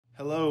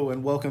Hello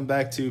and welcome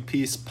back to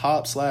Peace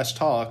Pop /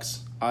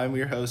 Talks. I'm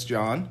your host,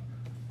 John.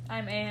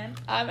 I'm Ann.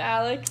 I'm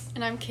Alex.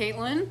 And I'm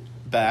Caitlin.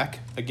 Back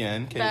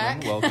again,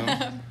 Caitlin.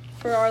 Welcome.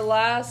 For our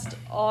last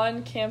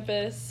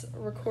on-campus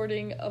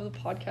recording of the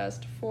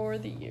podcast for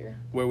the year.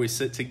 Where we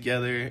sit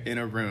together in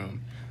a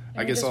room.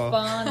 And I guess I'll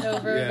bond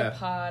over the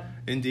pod.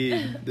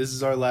 Indeed. This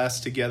is our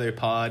last together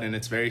pod, and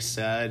it's very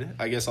sad.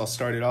 I guess I'll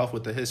start it off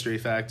with the history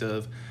fact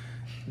of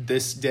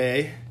this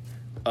day,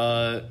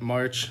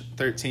 March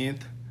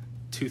 13th,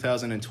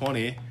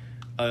 2020,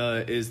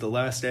 is the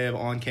last day of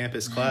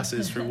on-campus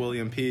classes for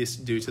William Peace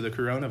due to the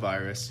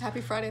coronavirus.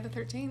 Happy Friday the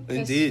 13th.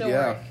 Indeed,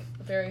 historic.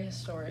 Very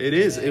historic. It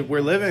is.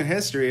 We're living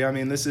history. I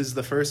mean, this is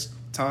the first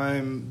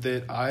time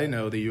that I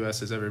know the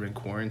U.S. has ever been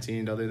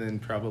quarantined, other than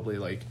probably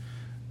like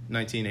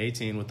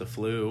 1918 with the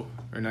flu,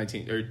 or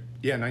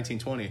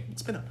 1920.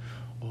 It's been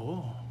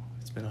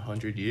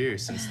 100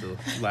 years since the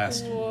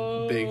last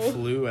big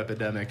flu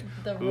epidemic.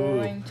 The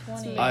Roaring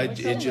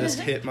 20s. It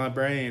just hit my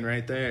brain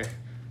right there.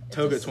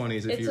 Toga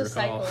 20s, if you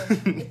recall.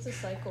 It's a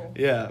cycle.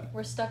 Yeah.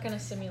 We're stuck in a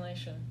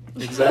simulation.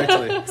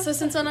 Exactly. So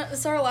since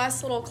it's our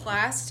last little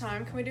class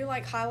time, can we do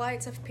like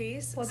highlights of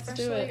peace? Let's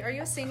Especially, do it. Are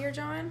you a senior,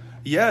 John?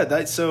 Yeah,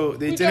 it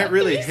didn't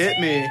really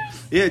hit me.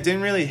 Yeah, it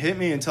didn't really hit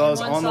me until I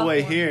was on the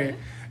way here.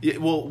 Yeah,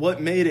 well,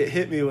 what made it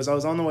hit me was I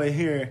was on the way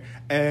here,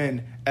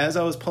 and as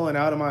I was pulling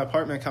out of my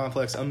apartment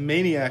complex, a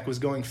maniac was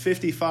going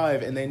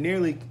 55, and they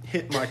nearly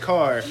hit my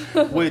car,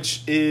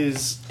 which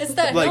is... It's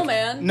that hill,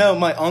 man. No,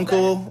 my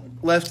uncle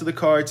left the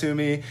car to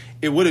me.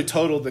 It would have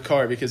totaled the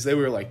car because they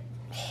were, like,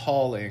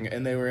 hauling,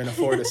 and they were in a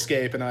Ford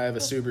Escape, and I have a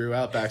Subaru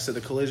Outback, so the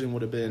collision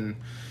would have been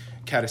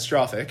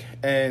catastrophic.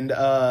 And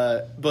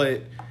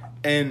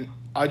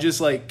I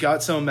just, like,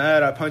 got so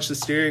mad, I punched the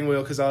steering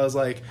wheel because I was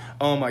like,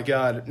 oh, my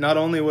God. Not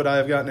only would I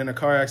have gotten in a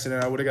car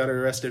accident, I would have got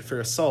arrested for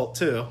assault,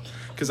 too,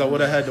 because I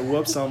would have had to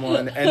whoop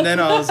someone. And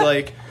then I was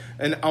like,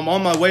 and I'm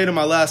on my way to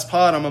my last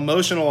pod. I'm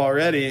emotional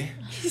already.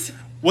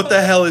 What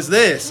the hell is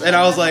this? And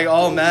I was, like,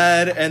 all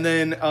mad. And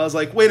then I was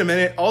like, wait a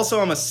minute. Also,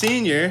 I'm a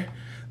senior.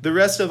 The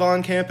rest of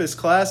on-campus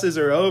classes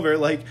are over.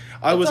 Like,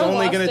 I was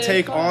only going to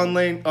take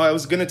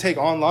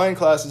online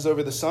classes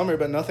over the summer,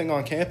 but nothing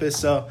on campus.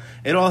 So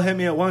it all hit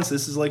me at once.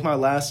 This is like my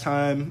last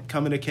time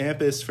coming to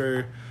campus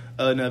for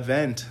an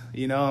event.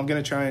 You know, I'm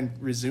going to try and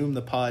resume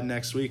the pod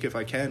next week if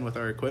I can with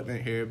our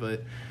equipment here.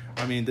 But,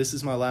 I mean, this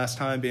is my last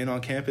time being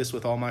on campus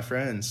with all my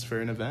friends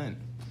for an event.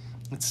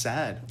 It's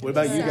sad. What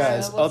about you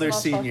guys, other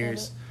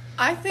seniors?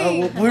 I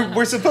think...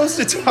 we're supposed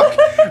to talk.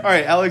 All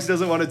right, Alex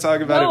doesn't want to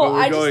talk about it, but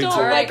we're going to.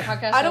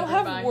 I don't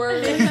have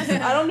words.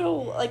 I don't know,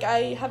 like,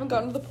 I haven't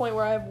gotten to the point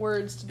where I have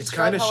words to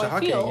describe how I feel. It's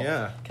kind of shocking,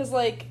 yeah. Because,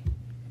 like,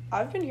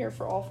 I've been here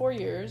for all 4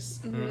 years.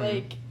 Mm-hmm.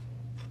 Like,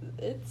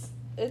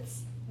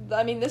 it's...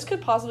 I mean, this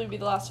could possibly be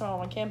the last time I'm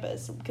on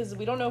campus because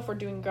we don't know if we're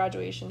doing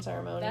graduation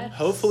ceremony.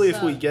 Hopefully,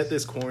 if we get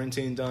this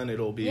quarantine done,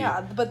 it'll be...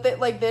 Yeah, but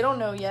they don't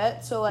know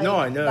yet, so, like... No,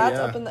 I know, that's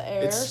up in the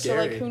air. It's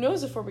scary. So, like, who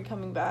knows if we'll be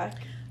coming back.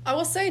 I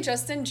will say,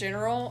 just in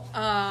general,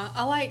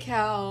 I like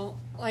how,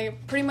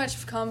 like, pretty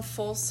much come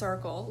full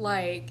circle.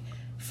 Like,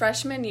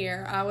 freshman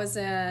year, I was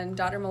in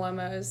Dr.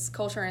 Malomo's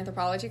culture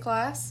anthropology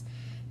class,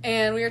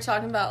 and we were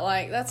talking about,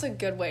 like, that's a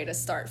good way to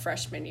start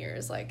freshman year,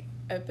 is, like,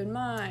 open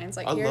minds.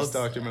 Like, I love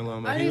Dr.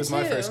 Malomo. He was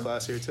my first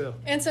class here, too.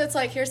 And so it's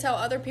like, here's how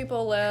other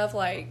people live,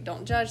 like,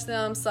 don't judge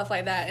them, stuff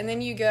like that. And then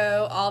you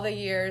go all the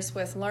years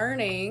with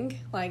learning,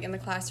 like, in the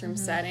classroom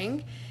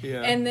setting.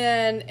 Yeah. And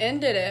then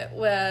ended it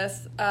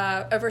with,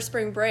 over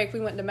spring break, we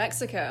went to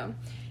Mexico.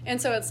 And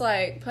so it's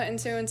like putting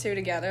 2 and 2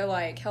 together,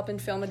 like helping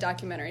film a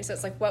documentary. So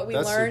it's like what we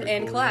learned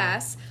in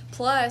class,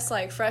 plus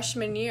like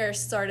freshman year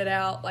started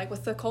out like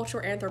with the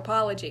cultural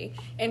anthropology.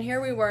 And here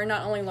we were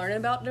not only learning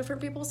about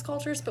different people's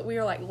cultures, but we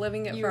were like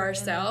living it for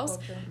ourselves.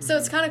 So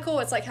it's kind of cool.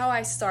 It's like how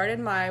I started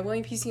my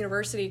William Peace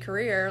University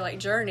career, like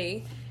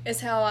journey,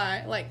 is how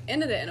I like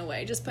ended it in a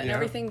way, just putting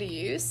everything to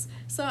use.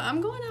 So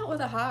I'm going out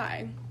with a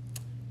high.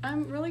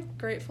 I'm really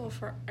grateful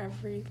for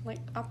every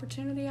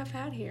opportunity I've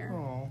had here.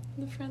 Aww.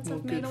 The friends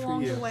I've made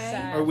along the way.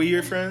 Are we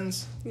your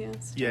friends?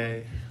 Yes.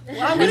 Yay.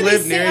 Well, we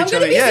live near each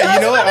other. Yeah, you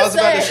know what I was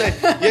about to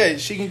say. Yeah,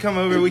 she can come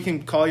over. We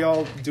can call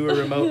y'all, do a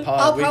remote pod.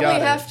 I'll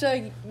probably have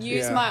to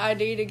use my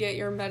ID to get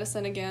your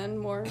medicine again,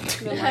 more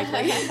than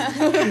likely.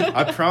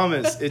 I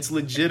promise. It's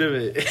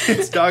legitimate.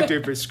 It's doctor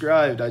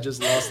prescribed. I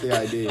just lost the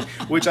ID,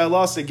 which I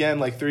lost again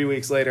like 3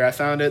 weeks later. I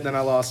found it, then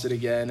I lost it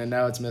again, and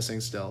now it's missing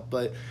still.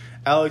 But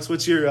Alex,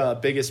 what's your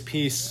biggest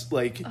piece,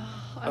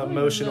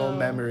 emotional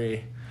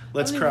memory?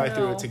 Let's cry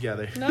through it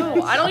together.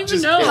 No, I don't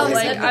even know.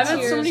 Like, I've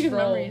had so many good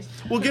memories.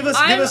 Well, give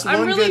us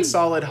one good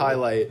solid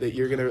highlight that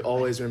you're going to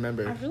always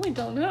remember. I really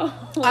don't know.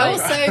 I will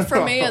say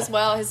for me as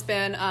well has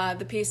been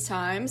the Peace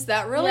Times.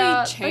 That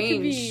really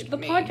changed the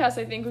me. podcast,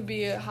 I think, would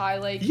be a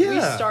highlight.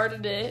 We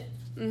started it.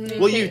 Mm-hmm.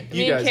 Well, you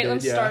guys and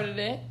Caitlin did, started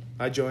it.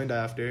 I joined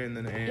after, and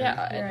then Ann.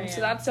 Yeah, and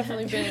so that's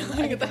definitely been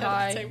like the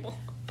high.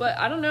 But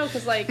I don't know,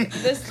 because like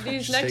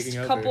these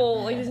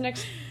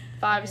next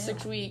 5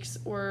 6 weeks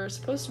were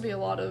supposed to be a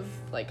lot of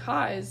like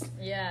highs.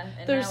 Yeah,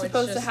 and They're now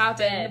supposed it's to just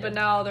happen, dead. but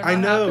now they're not I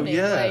know, happening.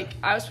 yeah. Like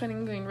I was planning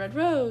on going Red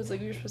Rose. Like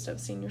we were supposed to have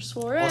senior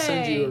soiree. I'll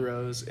send you a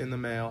rose in the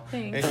mail.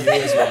 Thanks. And you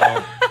as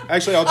well.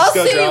 Actually, I'll just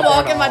I'll go see you drop one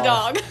walking my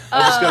off. dog.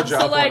 I'll just go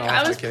drop so like one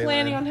off I was to Kaylin.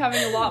 planning on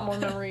having a lot more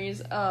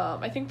memories.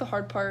 I think the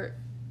hard part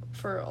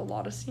for a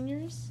lot of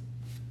seniors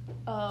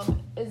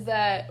is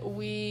that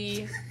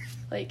we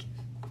like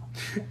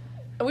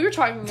we were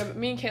talking about,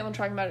 me and Caitlin were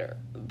talking about it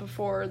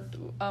before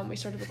we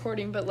started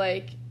recording, but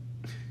like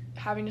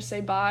having to say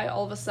bye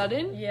all of a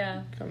sudden.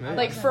 Yeah.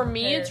 Like for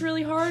me it's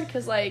really hard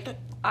because like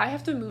I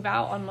have to move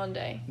out on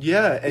Monday.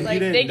 Yeah, and Like you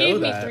didn't they know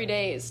gave that. me 3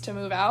 days to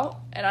move out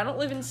and I don't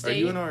live in state. Are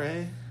you an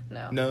RA?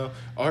 No. No,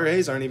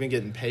 RAs aren't even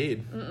getting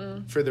paid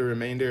for the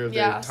remainder of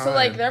their time. So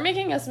like they're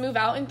making us move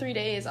out in 3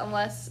 days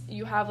unless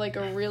you have like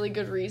a really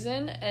good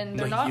reason, and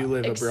they're Like not you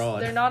live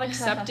abroad. They're not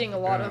accepting a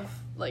lot Yeah. of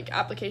like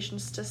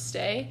applications to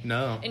stay.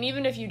 No. And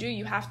even if you do,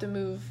 you have to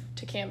move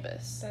to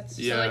campus. That's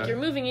Yeah. So like you're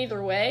moving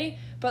either way,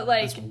 but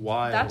like That's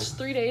wild. that's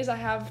 3 days I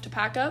have to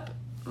pack up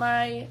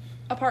my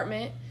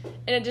apartment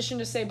in addition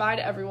to say bye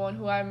to everyone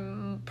who I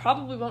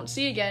probably won't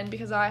see again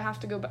because I have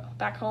to go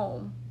back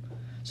home.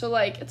 So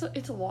like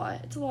it's a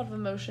lot. It's a lot of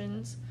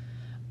emotions.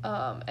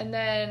 And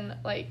then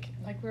like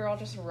we were all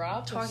just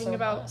robbed. talking so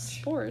about much.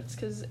 sports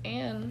because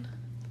Anne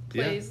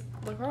plays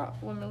lacrosse,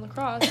 women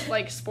lacrosse.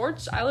 Like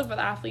sports, I live with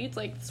athletes.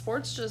 Like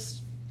sports,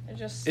 just It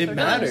just It they're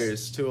done.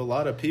 matters to a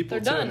lot of people.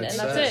 they're too, done, and it's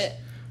that's sad. it.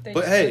 They But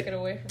just hey, took it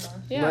away from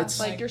us. Yeah, Let's-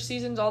 like your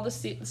season's all the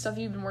stuff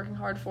you've been working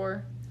hard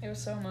for. It was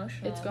so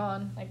emotional. It's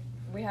gone. Like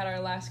we had our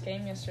last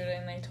game yesterday,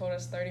 and they told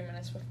us 30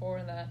 minutes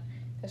before that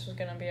this was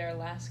gonna be our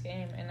last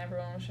game, and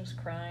everyone was just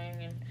crying,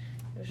 and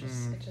it was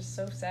just it's just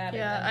so sad.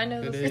 Yeah, I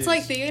know. It The is. It's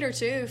like theater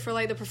too for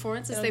like the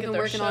performances They they've don't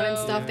been get their working on and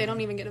show. stuff. Yeah. They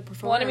don't even get to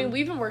perform. Well, I mean,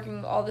 we've been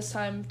working all this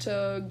time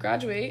to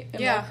graduate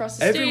and Yeah. walk across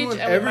the stage, and we might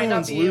not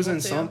Everyone's be able losing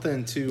to.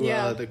 something to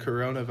Yeah. the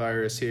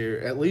coronavirus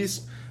here. At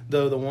least,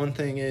 though, the one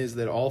thing is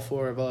that all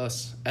 4 of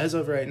us, as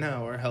of right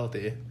now, are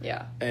healthy.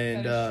 Yeah.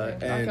 And That is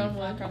true. and Knock on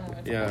wood. Knock on wood.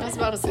 yeah, I was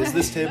about to say. is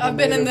this table I've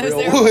been made in of those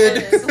real areas. wood?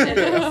 It is. It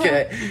is.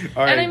 Okay,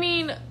 all right. And I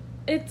mean,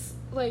 it's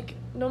like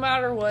no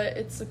matter what,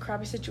 it's a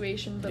crappy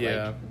situation, but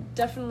Yeah. like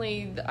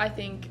definitely, I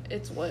think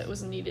it's what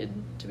was needed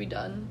to be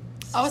done.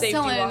 I was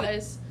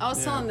Safety-wise. Yeah.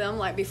 telling them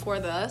like before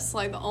this,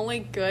 like the only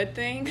good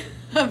thing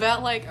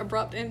about like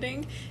abrupt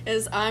ending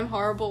is I'm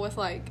horrible with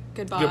like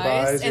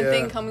goodbyes and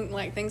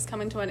yeah. things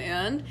coming to an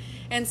end,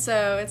 and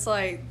so it's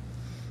like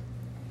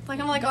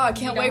I'm like, oh, I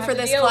can't don't wait have for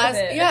to this deal with class.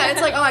 it. Yeah, it's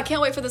like, oh, I can't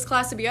wait for this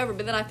class to be over.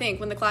 But then I think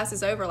when the class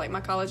is over, like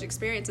my college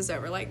experience is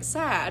over, like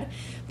sad.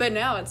 But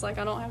now it's like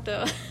I don't have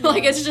to,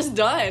 like it's just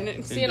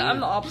done. See, and I'm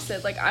the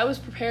opposite. Like, I was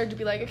prepared to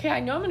be like, okay,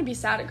 I know I'm going to be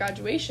sad at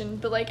graduation,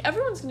 but, like,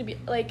 everyone's going to be,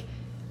 like,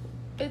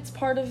 it's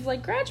part of,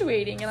 like,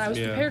 graduating, and I was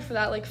Yeah. prepared for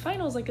that. Like,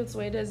 finals, like, it's the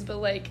way it is, but,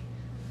 like,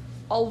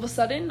 all of a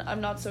sudden, I'm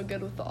not so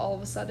good with the all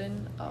of a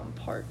sudden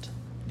part.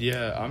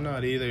 Yeah, I'm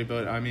not either,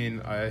 but I mean,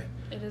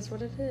 It is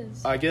what it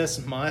is. I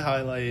guess my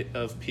highlight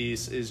of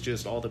Peace is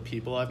just all the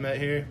people I've met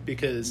here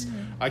because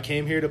I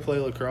came here to play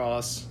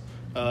lacrosse.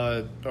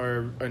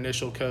 Our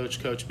initial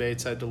coach, Coach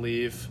Bates, had to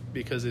leave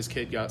because his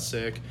kid got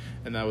sick,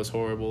 and that was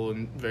horrible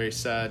and very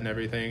sad and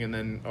everything. And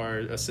then our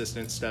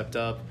assistant stepped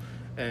up,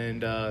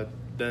 and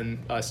then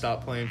I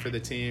stopped playing for the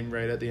team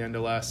right at the end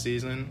of last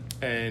season,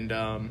 and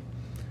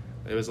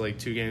it was like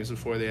 2 games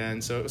before the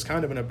end, so it was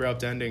kind of an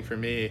abrupt ending for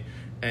me,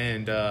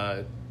 and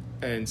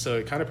so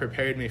it kind of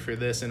prepared me for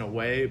this in a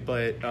way,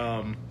 but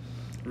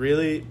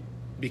really,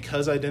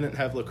 because I didn't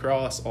have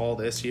lacrosse all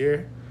this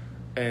year,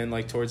 and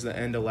like towards the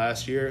end of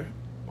last year,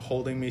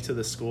 holding me to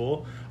the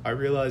school, I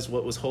realized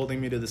what was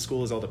holding me to the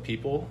school is all the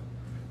people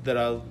that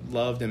I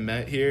loved and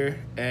met here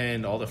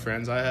and all the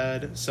friends I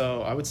had.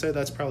 So I would say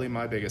that's probably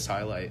my biggest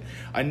highlight.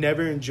 I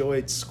never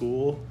enjoyed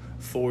school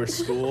for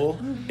school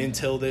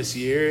until this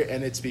year,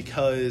 and it's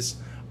because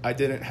I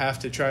didn't have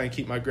to try and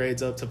keep my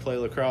grades up to play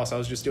lacrosse. I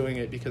was just doing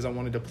it because I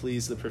wanted to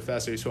please the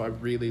professors who I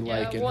really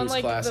like and well, whose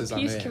like, classes the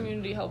I'm Peace in.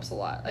 community helps a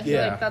lot. I feel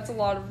Yeah. like that's a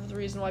lot of the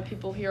reason why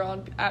people here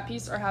at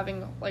Peace are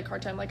having, like,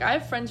 hard time. Like, I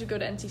have friends who go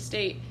to NC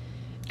State,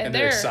 and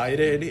they're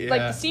excited. Yeah.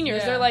 Like, the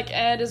seniors, Yeah. they're like,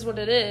 it is what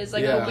it is.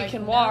 Like, Yeah. we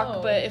can walk,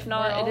 No, but if we're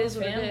not, all it is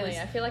what family. it is.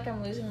 I feel like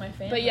I'm losing my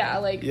family. But yeah,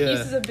 like, Yeah.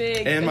 Peace is a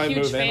big, and a might huge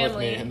move in with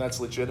family. me, and that's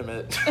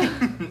legitimate.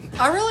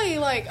 I really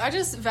I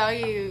just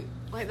value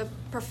like the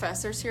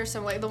professors here,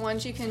 so like the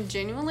ones you can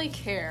genuinely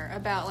care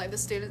about like the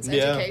students'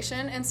 Yeah.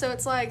 education, and so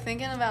it's like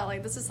thinking about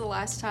like this is the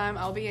last time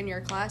I'll be in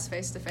your class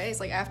face to face.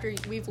 Like after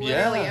we've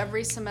literally Yeah.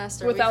 every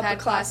semester Without we've the had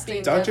class class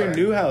being together. Dr.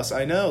 Newhouse,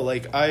 I know.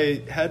 Like,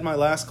 I had my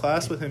last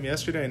class with him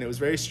yesterday, and it was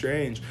very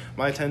strange.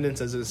 My attendance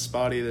is as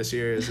spotty this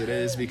year as it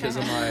is because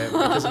of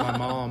my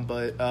mom.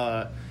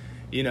 But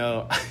you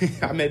know,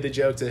 I made the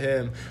joke to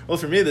him. Well,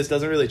 for me, this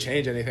doesn't really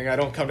change anything. I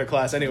don't come to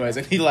class anyways.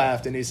 And he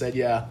laughed and he said,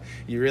 "Yeah,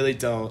 you really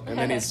don't." And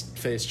then his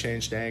face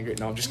changed to anger.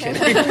 No, I'm just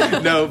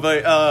kidding. No,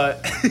 but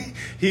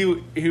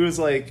he was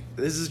like,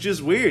 "This is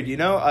just weird. You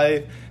know,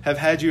 I have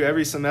had you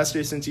every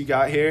semester since you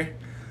got here."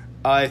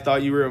 I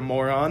thought you were a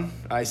moron.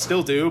 I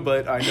still do,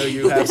 but I know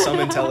you have some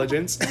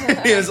intelligence.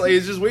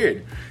 It's just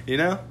weird, you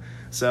know?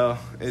 So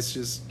it's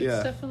just, yeah.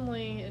 It's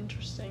definitely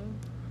interesting.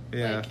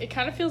 Yeah. Like, it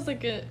kind of feels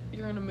like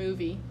you're in a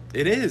movie.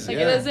 It is, Like,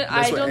 yeah. it doesn't,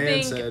 That's I what don't Ann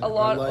think said. a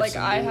lot, Our like, life's a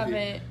I movie.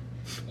 haven't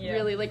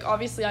really, like,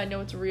 obviously I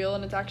know it's real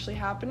and it's actually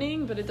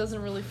happening, but it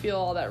doesn't really feel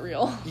all that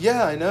real.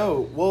 Yeah, I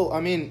know. Well,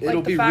 I mean, Like,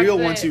 it'll the be fact real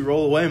that- once you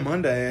roll away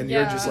Monday and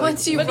you're just like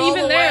Once you But roll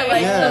even there, away.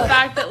 like, Yeah. the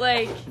fact that,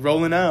 like,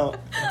 rolling out.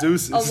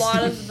 Deuces. a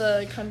lot of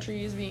the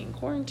country is being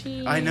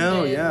quarantined. I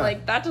know, and, yeah.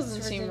 Like, that doesn't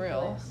It's seem real.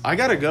 ridiculous. I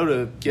gotta go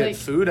to get Like,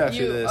 food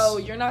after this. Oh,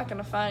 you're not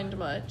gonna find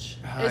much.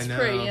 I It's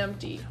pretty know.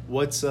 empty.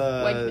 What's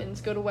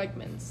Wegmans. Go to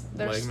Wegmans.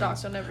 They're Wegmans?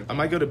 stocked on everything. I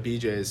might go to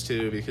BJ's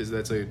too because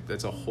that's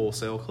a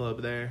wholesale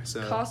club there.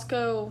 So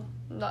Costco,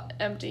 not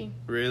empty.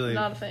 really,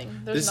 Not a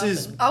thing. There's This nothing.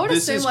 is- I would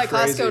This assume is like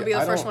crazy. Costco would be the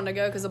I first don't- one to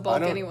go because of I bulk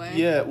don't- anyway.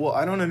 Yeah, well,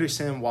 I don't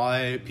understand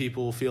why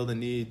people feel the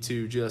need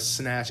to just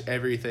snatch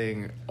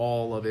everything,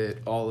 all of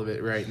it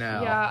right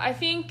now. Yeah, I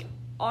think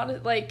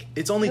like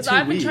It's only 2 'cause I've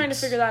been weeks. trying to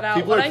figure that out.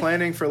 People What are I-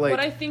 planning for like what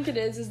I think it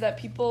is that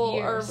people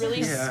Years. are really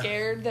Yeah.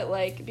 scared that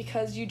like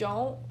because you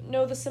don't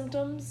know the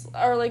symptoms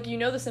or like you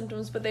know the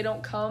symptoms but they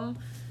don't come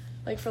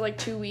like for like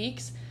 2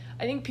 weeks.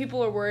 I think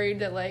people are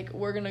worried that like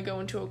we're gonna go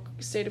into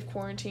a state of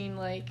quarantine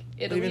like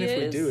Italy even if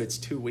is, we do, it's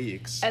 2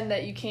 weeks. and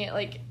that you can't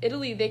like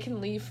Italy they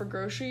can leave for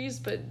groceries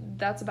but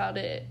that's about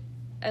it.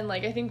 And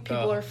like I think people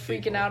Oh, are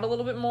freaking people. out a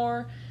little bit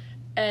more,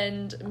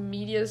 and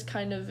media's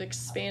kind of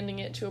expanding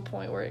it to a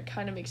point where it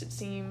kind of makes it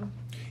seem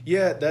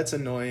Yeah, that's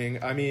annoying.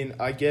 I mean,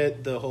 I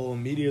get the whole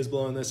media's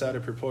blowing this out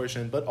of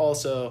proportion, but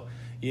also,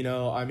 you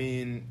know, I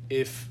mean,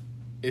 if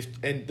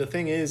and the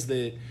thing is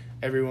that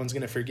everyone's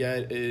going to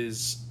forget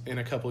is in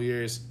a couple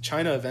years,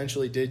 China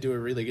eventually did do a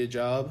really good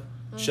job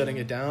shutting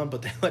it down,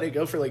 but they let it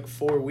go for like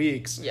 4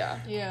 weeks.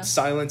 yeah.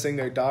 Silencing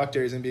their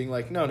doctors and being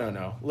like,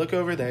 no, look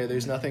over there,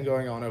 there's nothing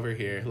going on over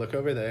here, look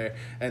over there.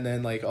 And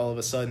then like all of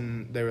a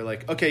sudden they were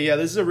like, okay, yeah,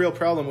 this is a real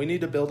problem, we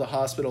need to build a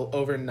hospital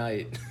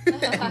overnight.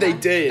 And they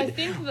did. I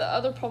think the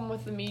other problem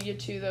with the media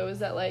too though is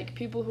that like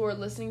people who are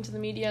listening to the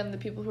media and the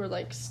people who are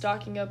like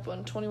stocking up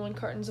on 21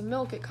 cartons of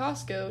milk at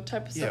Costco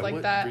type of stuff like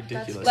what that,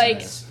 ridiculous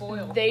like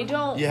spoiled. they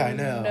don't Yeah, I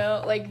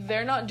know. like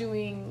they're not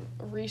doing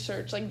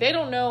research, like they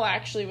don't know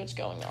actually what's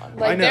going on,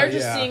 I like know, they're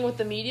just yeah. seeing what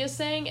the media's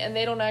saying and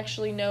they don't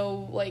actually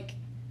know like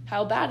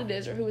how bad it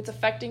is or who it's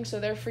affecting, so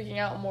they're freaking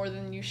out more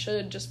than you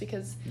should just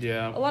because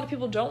Yeah. a lot of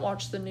people don't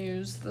watch the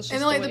news. That's just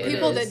And like the the way it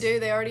people is. that do,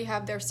 they already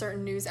have their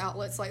certain news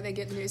outlets like they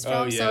get news from.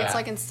 Oh, So yeah. it's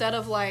like instead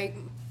of like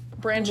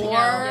branching more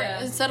out.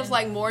 Yeah. instead of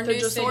like more They're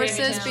news just giving sources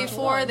attention to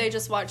before, one. they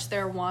just watch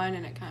their one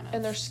and it kind of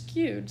And they're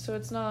skewed, so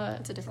it's not.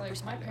 it's a different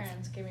Like my perspective.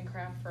 parents give me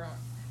crap for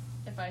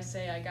if I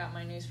say I got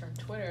my news from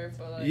Twitter,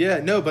 but like Yeah,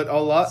 no, but a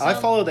lot. I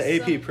Some- follow the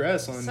AP some-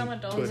 Press on some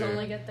adults Twitter.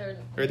 only get their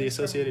Or the news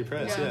from Associated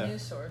Press, one yeah.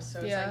 news source, so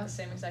it's Yeah. like the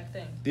same exact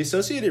thing. The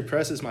Associated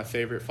Press is my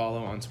favorite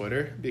follow on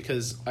Twitter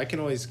because I can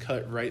always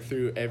cut right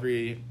through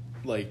every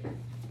like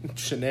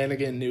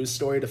shenanigan news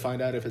story to find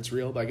out if it's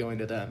real by going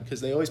to them because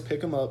they always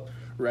pick them up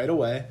right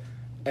away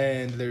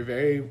and they're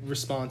very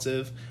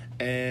responsive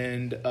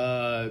and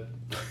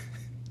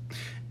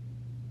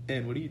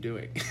and what are you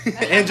doing?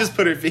 And just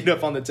put her feet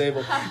up on the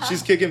table.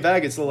 She's kicking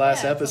back. It's the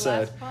last Yeah, it's the episode.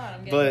 last pod.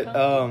 I'm getting But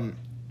comfy.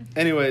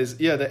 anyways,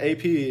 yeah, the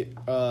AP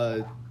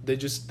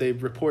they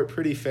report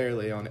pretty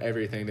fairly on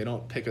everything. They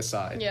don't pick a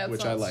side, Yeah, it's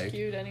which not I like.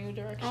 skewed any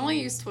direction. I only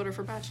use Twitter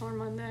for Bachelor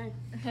Monday.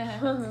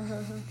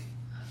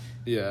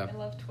 Yeah. I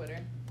love Twitter.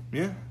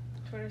 Yeah.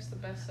 Twitter's the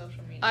best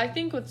social media. I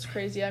think what's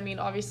crazy, I mean,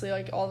 obviously,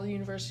 like, all the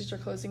universities are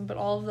closing, but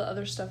all of the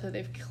other stuff that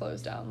they've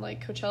closed down,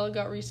 like, Coachella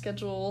got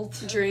rescheduled,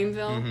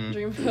 Dreamville. Mhm.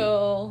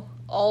 Dreamville,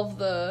 all of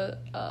the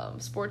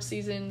sports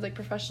seasons, like,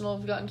 professional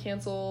have gotten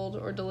canceled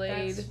or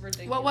delayed. That's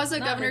ridiculous. What was it,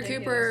 Not Governor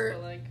ridiculous, Cooper?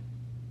 but, like,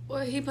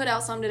 Well, he put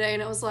out some today,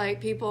 and it was like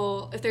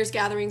people, if there's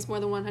gatherings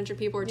more than 100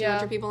 people or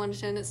 200 Yeah. people in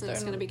attendance, then it's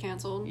They're- going to be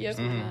canceled. Yep.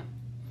 Something like Mhm. that.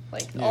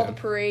 Like, Yeah. all the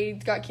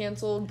parades got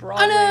canceled,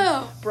 Broadway,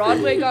 know!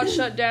 Broadway got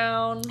shut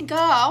down. God,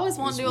 I always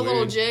want It's to do a little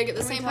weird. jig at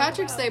the Can we St. talk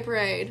Patrick's about- Day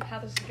parade. how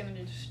this is gonna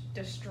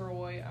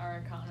destroy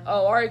our economy.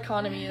 Oh, our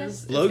economy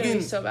is it's gonna Logan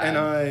be so bad. and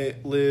I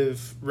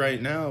live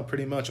right now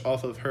pretty much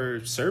off of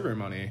her server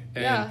money.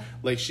 And Yeah.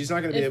 like she's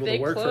not going to be If able they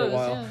to work for a close,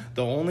 while. yeah.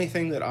 The only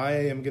thing that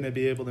I am going to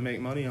be able to make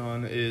money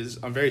on is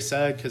I'm very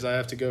sad because I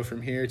have to go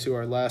from here to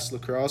our last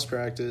lacrosse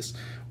practice,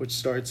 which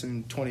starts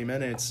in 20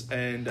 minutes.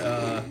 And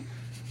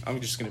I'm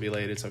just going to be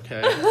late. It's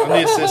okay.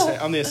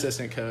 I'm the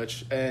assistant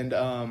coach and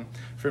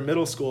for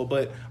middle school.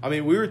 But I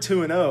mean, we were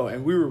 2-0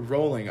 and we were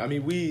rolling. I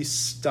mean, we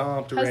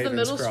stomped Has Ravenscroft. the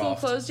middle school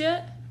closed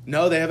yet?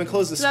 No, they haven't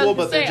closed the 'Cause I school,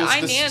 was but they're gonna just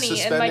say, I nanny, and my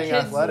suspending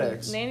kids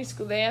athletics. nanny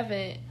school, they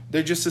haven't.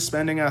 They're just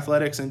suspending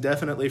athletics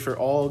indefinitely for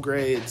all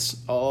grades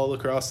all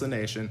across the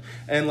nation.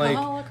 And like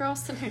all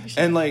across the nation.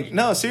 and like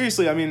no,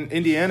 seriously, I mean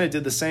Indiana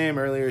did the same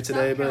earlier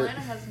today, South but Carolina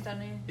hasn't done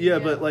anything. yeah,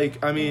 yet. but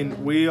like I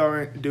mean, we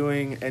aren't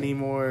doing any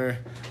more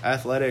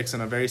athletics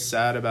and I'm very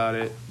sad about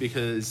it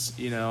because,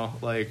 you know,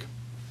 like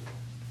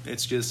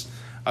it's just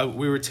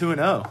we were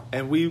 2-0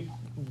 and we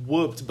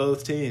whooped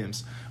both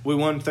teams. We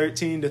won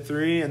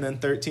 13-3 and then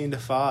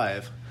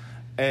 13-5.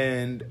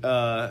 And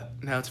now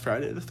it's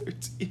Friday the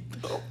 13th.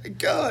 Oh my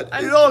God.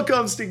 It all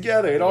comes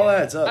together. It all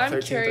adds up. I'm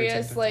 13th,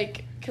 curious, 13th.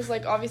 like, because,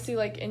 like, obviously,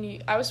 like,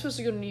 I was supposed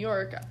to go to New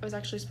York. I was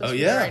actually supposed Oh, to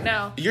yeah. go right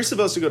now. You're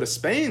supposed to go to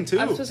Spain, too.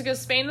 I'm supposed to go to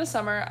Spain this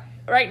summer.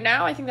 Right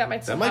now, I think that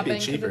might still That might be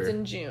happen because cheaper. it's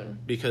in June.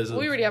 Because of,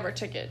 We already have our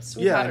tickets.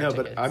 We've yeah, had I our know,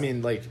 but tickets. I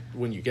mean, like,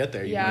 when you get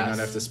there, you might Yes. not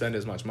have to spend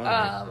as much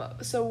money.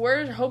 So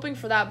we're hoping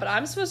for that, but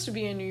I'm supposed to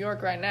be in New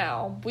York right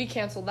now. We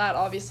canceled that,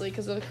 obviously,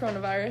 because of the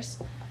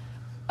coronavirus.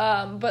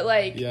 But,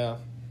 like... Yeah.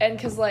 And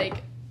because,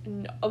 like,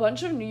 a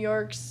bunch of New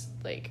York's,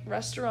 like,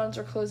 restaurants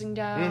are closing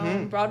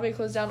down, Broadway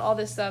closed down, all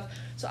this stuff.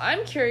 So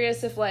I'm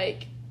curious if,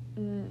 like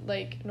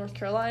North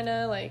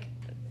Carolina, like,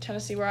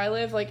 Tennessee, where I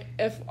live, like,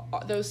 if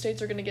those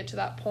states are going to get to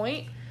that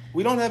point.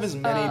 We don't have as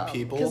many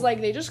people. Because, like,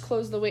 they just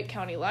closed the Wake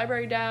County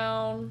Library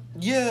down.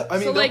 Yeah, I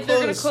mean, so, like,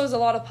 they're going to close a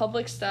lot of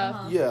public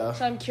stuff. Yeah.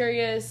 So I'm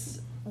curious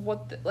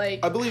what, I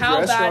believe how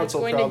bad restaurants it's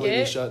will going probably to be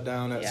get. shut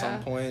down at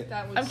some point.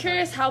 I'm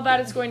curious how bad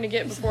it's going to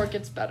get before it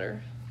gets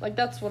better. Like,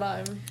 that's what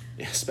I'm...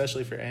 Yeah,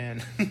 especially for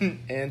Anne.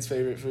 Anne's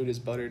favorite food is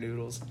butter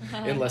noodles,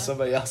 unless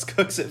somebody else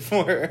cooks it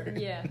for her.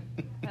 Yeah,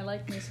 I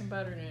like me some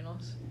butter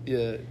noodles.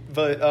 Yeah,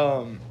 but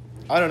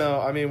I don't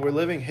know. I mean, we're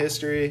living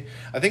history.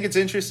 I think it's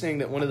interesting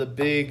that one of the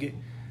big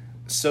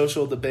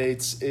social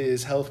debates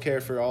is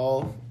healthcare for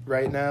all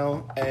right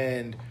now,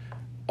 and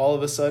all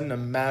of a sudden a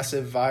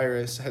massive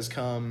virus has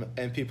come,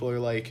 and people are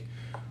like,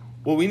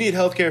 well, we need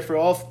healthcare for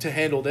all to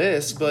handle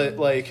this, but,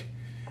 like...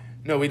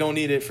 No, we don't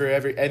need it for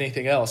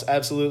anything else.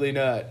 Absolutely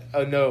not.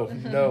 Oh, no,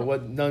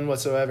 none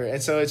whatsoever. And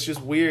so it's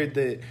just weird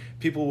that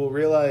people will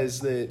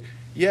realize that,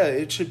 yeah,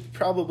 it should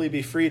probably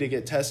be free to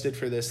get tested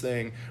for this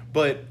thing,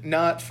 but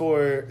not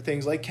for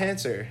things like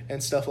cancer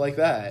and stuff like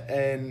that.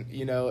 And,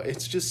 you know,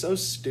 it's just so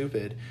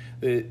stupid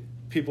that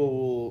people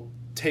will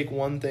take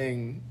one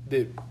thing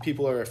that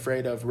people are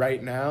afraid of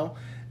right now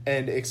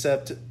and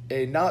accept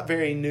a not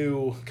very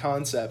new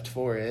concept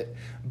for it,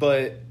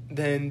 but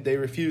then they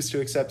refuse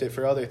to accept it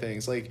for other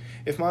things. Like,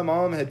 if my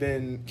mom had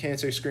been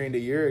cancer screened a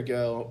year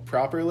ago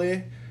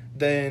properly,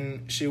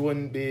 then she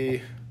would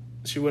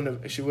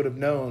have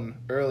known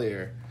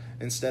earlier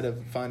instead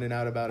of finding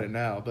out about it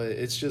now. But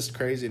it's just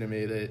crazy to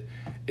me that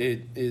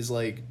it is,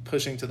 like,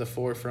 pushing to the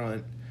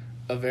forefront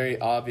a very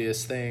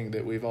obvious thing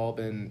that we've all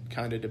been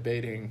kind of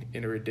debating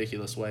in a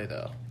ridiculous way,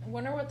 though. I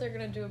wonder what they're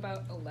going to do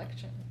about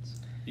elections.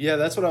 Yeah,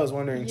 that's what I was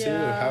wondering, too.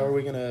 Yeah. How are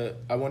we going to...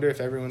 I wonder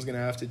if everyone's going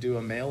to have to do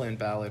a mail-in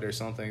ballot or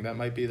something. That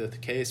might be the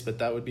case, but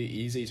that would be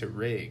easy to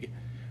rig,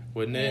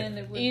 wouldn't it? And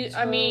it would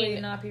I mean,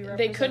 not be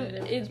they couldn't...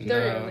 representative.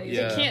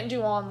 They can't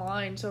do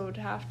online, so it would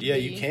have to be... Yeah,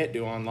 you can't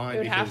do online. It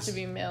would have because, to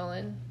be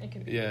mail-in. It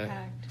could be Yeah.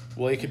 hacked.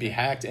 Well, it could be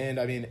hacked, and,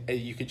 I mean,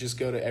 you could just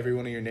go to every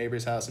one of your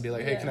neighbor's house and be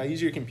like, hey, can I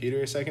use your computer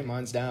a second?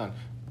 Mine's down.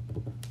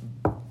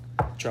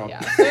 Trump.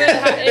 Yeah, so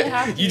it'd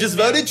have to You be just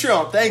mail-in. voted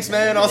Trump. Thanks,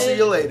 man. I'll see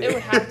you later. It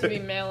would have to be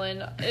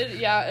mail-in.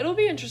 It'll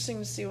be interesting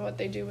to see what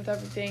they do with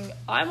everything.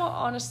 I'm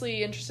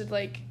honestly interested,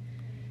 like,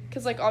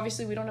 because, like,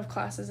 obviously we don't have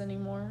classes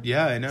anymore.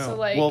 Yeah, I know. So,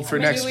 like, well, for I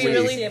mean, next do we week.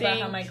 really See about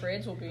think- how my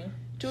grades will be.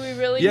 Do we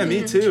really? Yeah,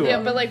 me too.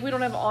 Yeah, but, like, we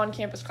don't have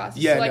on-campus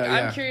classes. Yeah, so, like, no,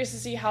 I'm yeah. curious to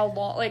see how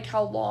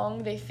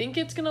long they think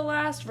it's gonna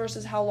last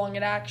versus how long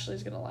it actually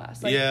is gonna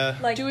last. Like, Yeah.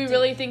 Like, do we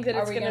really think that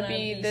are it's we gonna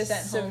be this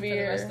sent home for the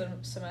rest severe?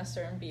 of the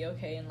semester and be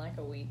okay in like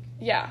a week?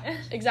 Yeah,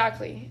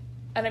 exactly.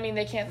 And I mean,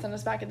 they can't send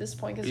us back at this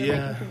point because they're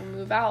Yeah. making people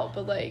move out.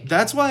 But, like,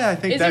 That's why I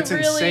think Is that's it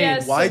really insane.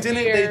 as Why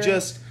didn't they severe-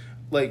 just,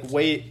 like,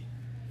 wait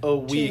a 2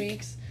 week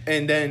weeks.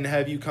 and then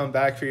have you come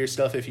back for your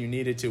stuff if you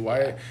needed to? Why?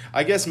 Yeah.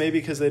 I guess maybe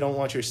because they don't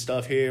want your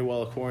stuff here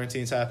while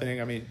quarantine's happening.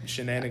 I mean,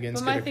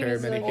 shenanigans But could my thing occur.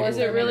 is, Many like, people. is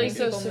it really When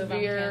so people move on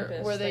severe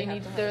campus, where they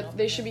have to have an they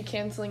open should be event.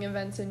 canceling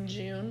events in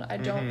June? I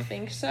Mm-hmm. don't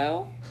think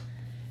so.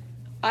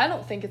 I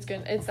don't think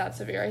it's that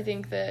severe. I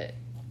think that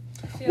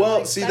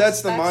Well, see,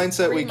 that's the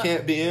mindset 3 we months.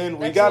 can't be in.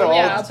 We That's gotta what- all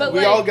Yeah, but, we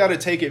like- all gotta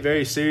take it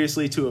very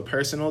seriously to a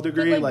personal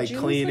degree, like, like June's,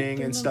 like, cleaning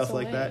 3 and stuff months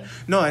like that. away.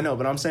 No, I know,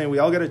 but I'm saying we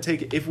all gotta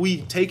take it. If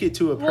we take it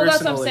to a Well,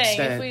 that's what personal I'm saying.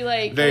 extent, If we,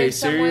 like, very in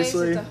some ways,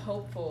 seriously. it's a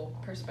hopeful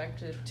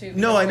perspective too.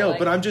 No, I because know, we're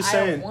but I'm just I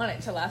saying- don't want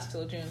it to last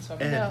till June, so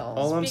I'm And No.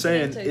 all I'm Speaking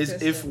saying into is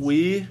if existence.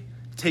 we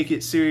take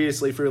it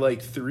seriously for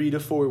like 3 to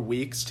 4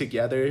 weeks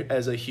together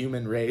as a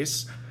human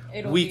race,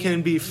 It'll we be-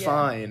 can be yeah.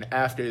 fine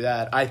after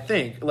that. I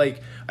think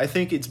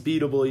it's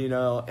beatable, you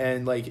know,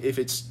 and like if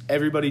it's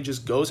everybody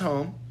just goes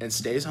home and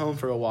stays home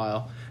for a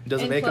while,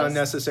 doesn't And make plus,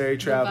 unnecessary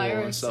the travel and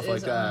virus stuff is,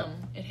 like that.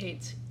 It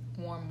hates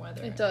warm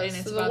weather. it does.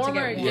 And it's So the about to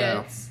warmer get it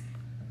warm. gets.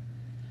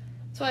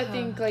 So I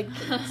think like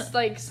it's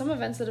like some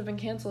events that have been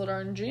canceled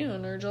are in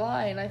June or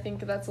July, and I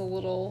think that's a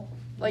little.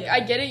 Like, Yeah. I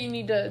get it, you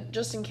need to,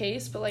 just in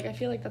case, but, like, I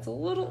feel like it's a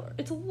little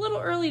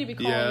early to be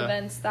calling Yeah.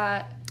 events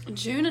that,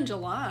 June and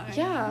July.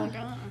 Yeah. Oh my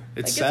God. It's Like,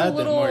 it's a sad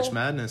little- that March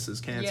Madness is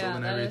canceled Yeah,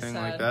 and that is everything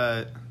like sad.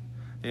 that.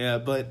 Yeah,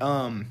 but it's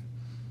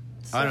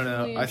I don't know.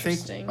 definitely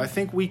interesting. I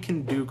think we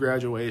can do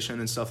graduation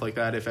and stuff like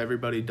that if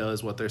everybody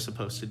does what they're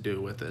supposed to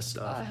do with this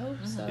stuff. I hope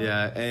so.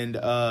 Yeah, and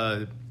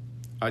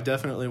I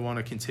definitely want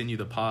to continue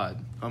the pod.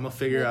 I'm gonna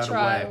figure We'll out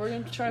try. a way. We're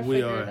gonna try to We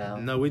figure are. it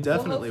out. No, we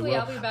definitely hopefully will.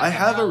 I'll be back I in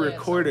have a Raleigh at some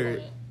recorder.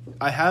 point.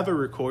 I have a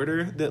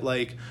recorder that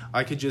like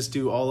I could just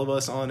do all of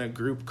us on a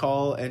group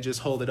call and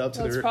just hold it up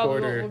to That's the probably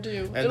recorder. what we'll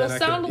do. And It'll then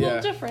sound a little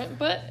yeah. different,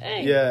 but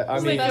hey. Yeah, I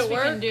we'll mean- make Best it we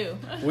work. can do.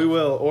 We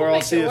will, or We'll I'll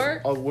make see it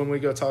if work. when we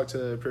go talk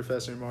to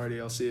Professor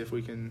Marty, I'll see if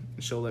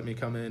she'll let me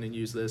come in and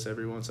use this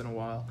every once in a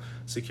while.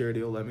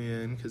 Security will let me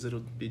in because it'll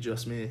be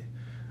just me.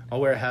 I'll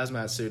wear a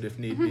hazmat suit if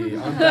need be.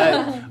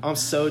 I'm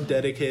so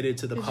dedicated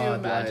to the Could you pod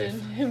imagine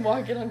life. him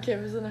walking on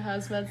campus in a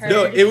hazmat suit?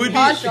 No, it would be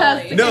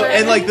Podcast no, ready.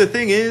 and like the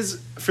thing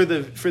is for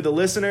the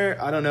listener,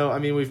 I don't know. I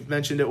mean, we've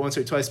mentioned it once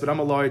or twice, but I'm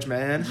a large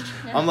man.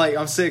 I'm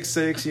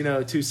 6'6",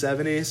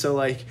 270. So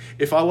like,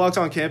 if I walked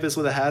on campus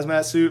with a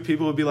hazmat suit,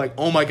 people would be like,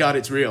 "Oh my god,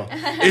 it's real!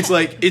 It's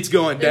like it's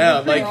going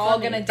down!" We're Like, all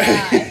gonna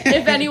die.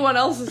 If anyone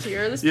else is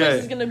here, this Yeah.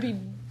 place is gonna be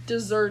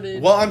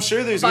deserted. well, I'm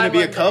sure there's By going to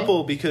be a Monday.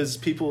 couple because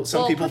some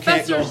people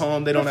can't go professors-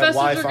 home. They don't have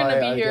Wi-Fi. Professors are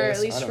gonna I be here guess.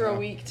 at least I don't for a know.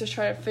 week to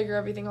try to figure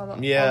everything on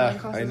the Yeah, online I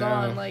classes know.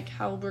 on, like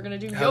how we're gonna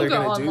do How they're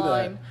yoga gonna do that.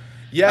 online.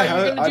 Yeah, how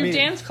you're gonna do I mean,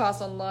 dance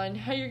class online.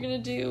 How you're gonna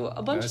do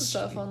a bunch of that's-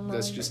 stuff online.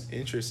 That's just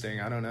interesting.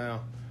 I don't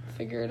know.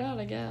 figure it out,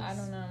 I guess. I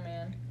don't know,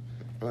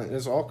 man.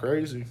 It's all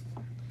crazy.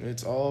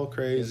 It's all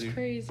crazy. It's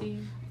crazy.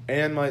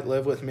 Anne might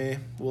live with me.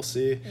 We'll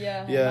see.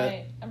 Yeah,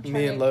 Yeah, I'm me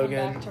trying and to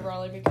Logan. come back to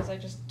Raleigh because I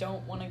just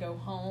don't want to go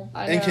home.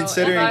 I And know.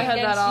 considering- if I had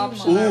that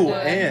Against you, option, I Ooh, would.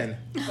 Anne.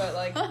 But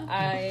like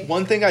I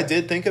One thing I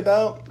did think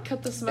about: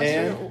 Cut the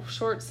semester And-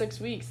 short 6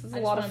 weeks. That's I a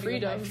just lot of wanna be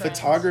with my freedom. friends.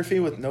 photography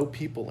with no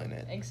people in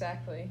it.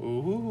 exactly.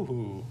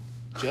 Ooh,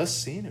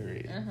 just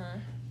scenery. Uh-huh.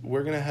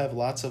 We're gonna have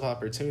lots of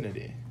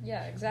opportunity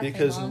Yeah, exactly.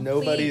 because Mom.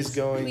 nobody's Please,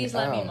 going Please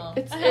let me, out. Mom.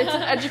 It's an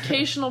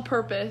educational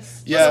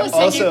purpose. Yeah, That's what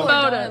some also- people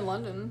are Photo. doing in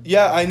London.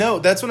 Yeah, I know.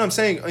 That's what I'm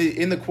saying.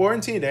 In the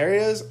quarantined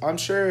areas, I'm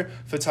sure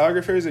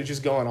photographers are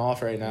just going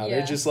off right now. They're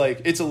Yeah. just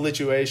like, it's a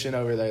lituation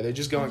over there. They're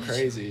just going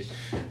crazy.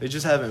 They're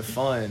just having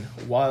fun,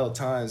 wild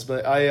times.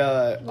 But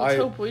Let's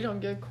hope we don't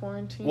get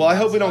quarantined. well, I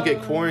hope we don't get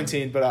That's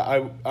quarantined. But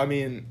I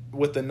mean,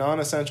 with the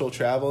non-essential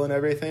travel and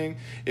everything,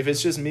 if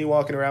it's just me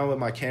walking around with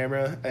my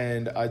camera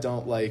and I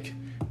don't like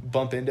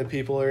bump into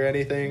people or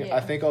anything, Yeah. I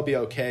think I'll be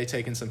okay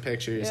taking some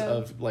pictures Yeah.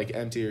 of like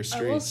emptier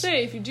streets. I will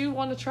say, if you do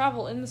want to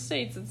travel in the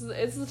States,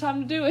 it's the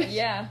time to do it.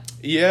 Yeah.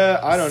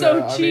 Yeah, I don't So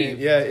know. I cheap. mean,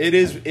 yeah, it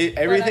is.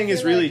 Everything is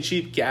feel really like-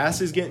 cheap.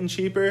 Gas is getting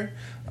cheaper.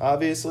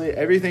 Obviously,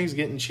 everything's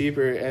getting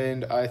cheaper,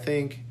 and I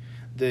think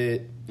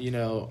that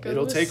Go to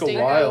it'll the take a States.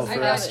 while I for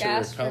got us to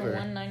gas for recover.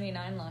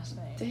 $1.99 last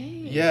night.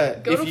 Dang. Yeah,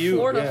 Go if to you-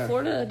 Florida. yeah.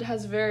 Florida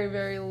has very,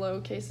 very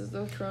low cases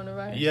of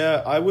coronavirus.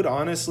 Yeah, I would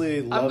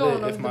honestly love going it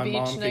over if the my beach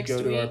mom could next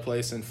go to our week.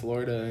 place in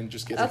Florida and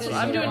just get. That's a what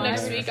I'm photo doing on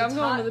next there. week. I'm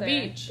going to the there,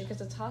 beach.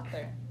 because it's hot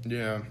there.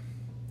 Yeah,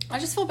 I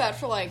just feel bad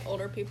for like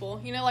older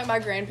people. You know, like my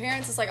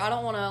grandparents. It's like I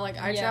don't want to like.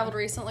 I Yeah. traveled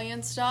recently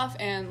and stuff,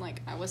 and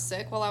like I was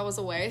sick while I was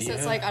away. So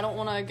it's Yeah. like I don't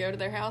want to go to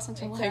their house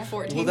until like Exactly.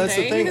 14 well, that's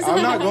days. the thing.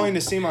 I'm not going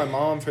to see my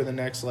mom for the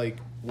next like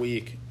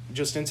week,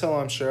 just until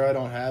I'm sure I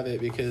don't have it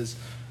because.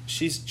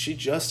 She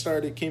just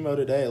started chemo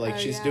today. Like Oh,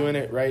 she's yeah. doing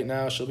it right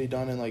now. She'll be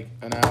done in like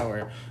an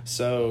hour.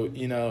 So,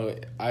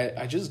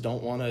 I just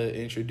don't want to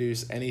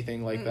introduce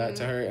anything like that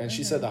to her. And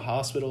she said the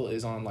hospital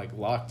is on like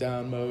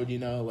lockdown mode,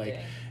 like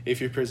Dang.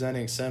 if you're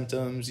presenting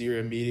symptoms, you're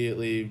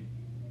immediately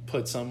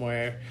put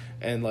somewhere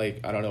and like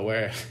I don't know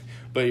where,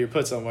 but you're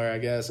put somewhere, I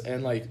guess.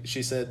 And like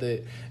she said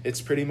that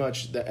it's pretty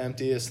much the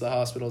emptiest the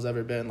hospital's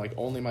ever been. Like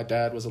only my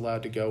dad was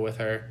allowed to go with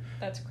her.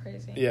 That's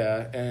crazy.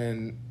 Yeah,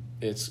 and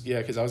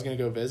because I was going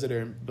to go visit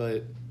her,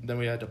 but then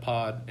we had to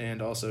pod,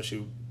 and also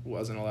she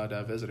wasn't allowed to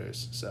have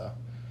visitors, so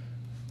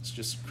it's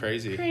just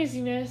crazy.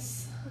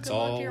 Craziness. It's Good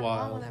luck all to your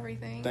wild. mom with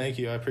everything. Thank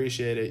you, I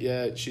appreciate it.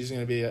 Yeah, she's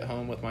going to be at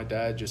home with my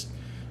dad just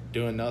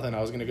doing nothing. I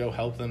was going to go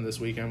help them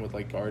this weekend with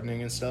like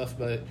gardening and stuff,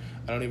 but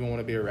I don't even want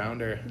to be around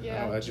her.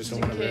 Yeah, I just just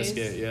don't in want to risk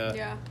case. it, yeah.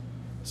 Yeah.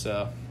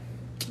 So,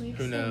 Makes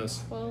Who sense.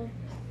 knows? Well,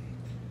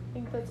 I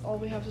think that's all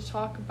we have to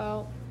talk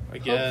about. I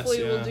guess,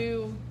 Hopefully yeah. we'll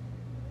do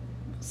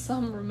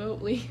some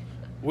remotely.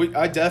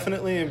 I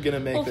definitely am going to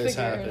make We'll this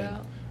figure happen. it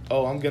out.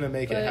 Oh, I'm going to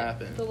make But it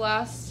happen. the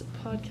last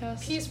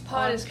podcast. Peace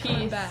Pod on is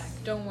coming Peace. back.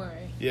 Don't worry.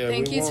 Yeah,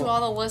 Thank we you to won't-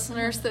 all the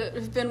listeners that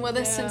have been with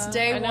us since Yeah,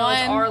 day I know one.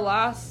 it's our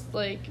last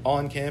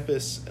on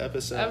campus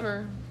episode.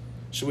 ever.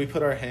 Should we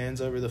put our hands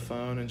over the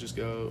phone and just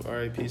go, all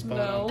right, peace, pod?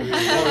 No. On three.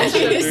 I One, two,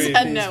 You three,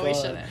 said peace, no, we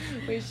pod.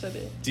 shouldn't. We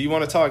shouldn't. Do you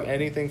want to talk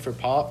anything for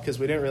pop? Because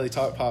we didn't really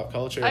talk pop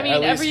culture. I mean,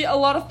 At least- a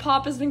lot of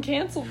pop has been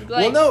canceled. Like,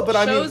 Well, no, but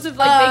I mean- shows have,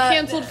 like, they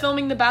canceled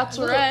filming The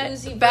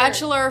Bachelorette.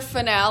 Bachelor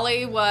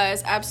finale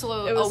was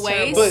absolute It was a waste.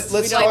 terrible. But let's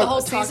like talk- the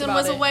whole talk season about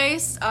was a it.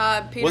 waste.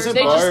 Peter Wasn't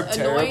They Barb just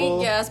terrible?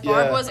 annoying. Yes,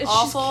 Barb Yeah. was It's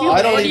just awful. Cuban.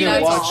 I don't What do you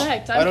even watch.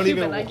 expect? I don't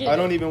Cuban, even. I get I it.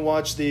 don't even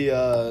watch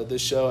the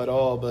show at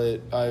all.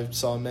 But I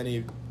saw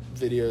many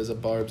videos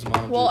of Barb's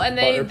mom. Well, and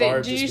they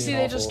Barb did you being see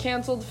they just awful.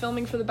 canceled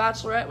filming for The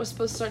Bachelorette? Was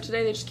supposed to start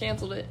today. They just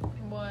canceled it.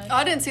 What? Oh,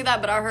 I didn't see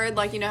that, but I heard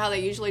like how they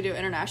usually do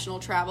international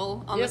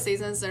travel on Yep. the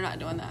seasons. They're not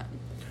doing that.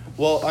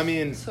 Well, I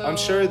mean, I'm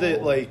sure that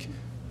So- like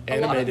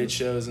animated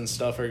shows and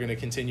stuff are going to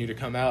continue to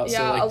come out. Yeah,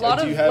 so, like, a lot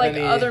do of you have like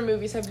any... other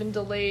movies have been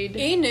delayed.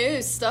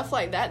 E-News, stuff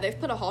like that, they've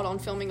put a hold on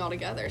filming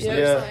altogether. So Yeah.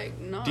 it's like,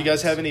 not. Do you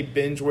guys have any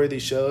binge-worthy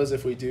shows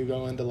if we do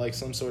go into like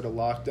some sort of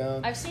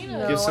lockdown? I've seen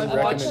No, Give some I've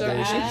watched their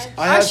recommendations. ads.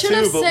 I have should too,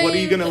 have but what are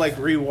you saved- gonna like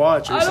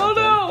rewatch or I don't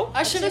something? know.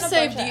 I should have I've seen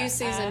a saved bunch you of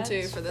season ads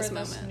 2 for this this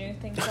moment. new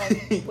thing called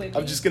Quibi.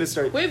 I'm just gonna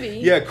start.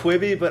 Quibi? Yeah,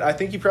 Quibi, but I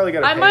think you probably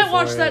gotta. I pay might for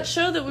watch it. that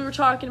show that we were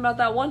talking about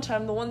that one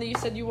time, the one that you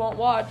said you won't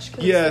watch.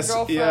 'Cause Yes, it's the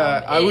girl from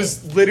yeah. I It.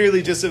 was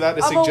literally just about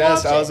to I'm gonna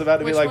suggest. watch I was it. about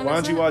to be Which like, one why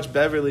is don't you it? watch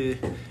Beverly?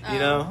 You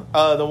know,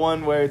 the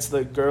one where it's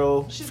the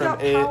girl She's from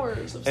got It,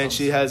 powers of and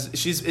some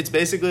it's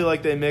basically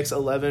like they mix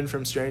 11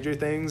 from Stranger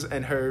Things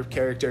and her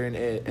character in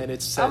It, and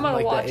it's set I'm in gonna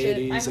like watch the it.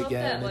 80s I hope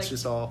again. that, It's like,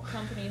 just all.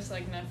 companies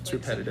like Netflix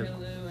repetitive. and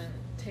Hulu and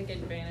take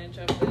advantage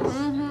of this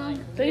and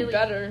like They really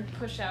better.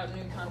 push out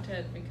new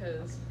content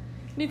because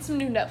Need some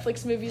new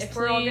Netflix movies, if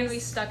we're all gonna be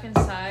please. stuck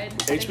inside,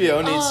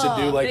 HBO needs to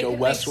do like they a could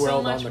make so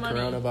Westworld much on the money.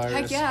 coronavirus.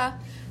 Heck yeah.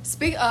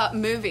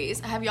 Movies.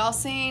 Have y'all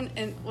seen,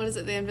 what is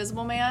it, The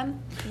Invisible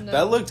Man? No.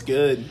 That looked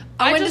good.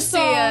 I went to just see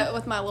saw- it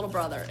with my little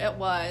brother. It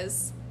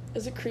was.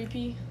 Is it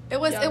creepy? It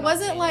was. Yeah, I've it not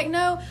wasn't seen like it.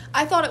 no.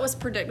 I thought it was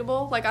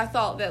predictable. Like I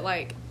thought that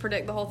like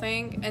predict the whole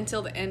thing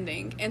until the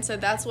ending, and so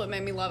that's what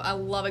made me love. I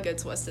love a good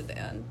twist at the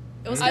end.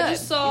 It was good. I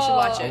just saw you should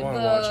watch I it.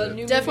 wanna watch the it.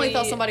 new Definitely movie.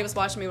 thought somebody was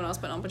watching me when I was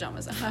putting on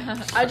pajamas.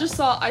 I just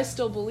saw I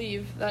Still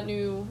Believe, that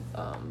new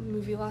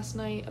movie last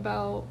night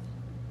about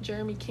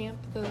Jeremy Camp,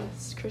 the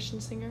Christian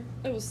singer.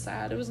 It was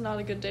sad. It was not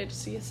a good day to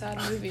see a sad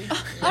movie.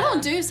 I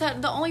don't do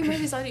sad. The only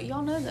movies I do,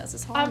 y'all know this.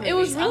 It's horror It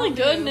was movies. I really don't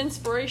good do- and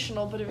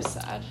inspirational, but it was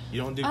sad.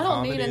 You don't do I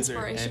don't need comedies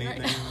or inspiration right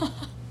anything. now.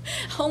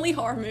 Only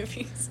horror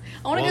movies.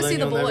 I want to Well, go then see The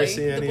you'll never Boy.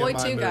 see The any Boy of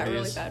my 2 got really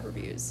movies. bad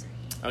reviews.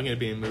 I'm gonna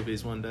be in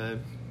movies one day.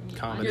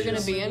 Comedies. You're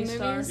gonna be in Movie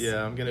star. movies?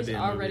 Yeah, I'm gonna He's be in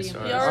movie already a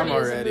stars. movie star. I'm He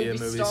already is a already a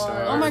movie movie star.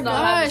 star. Oh my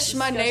Not having this gosh,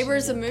 my discussion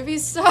neighbor's a yet. movie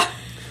star.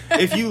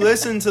 If you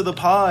listened to the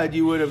pod,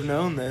 you would have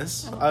known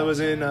this. I was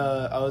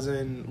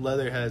in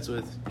Leatherheads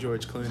with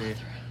George Clooney.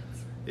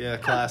 Yeah,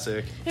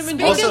 classic. Him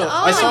and Also, Speaking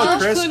I of- saw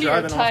George Chris Clooney are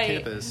driving off tight.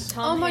 campus.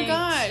 Tom Oh my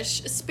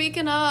Hanks. gosh.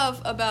 Speaking of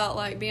about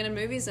like being in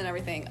movies and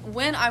everything,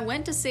 when I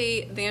went to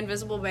see The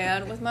Invisible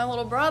Man with my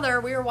little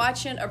brother, we were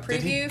watching a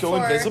Did he preview go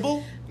for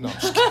invisible? No. I'm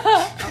just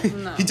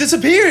kidding. No. He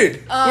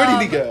disappeared. Where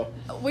did he go?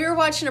 We were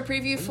watching a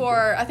preview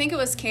for I think it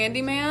was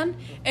Candyman,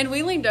 and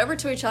we leaned over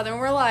to each other and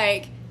we're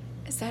like,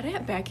 "Is that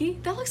Aunt Becky?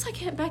 That looks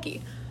like Aunt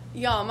Becky."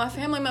 Y'all, my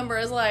family member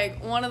is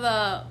like one of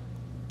the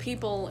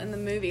people in the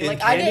movie. In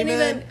Like I didn't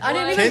even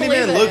believe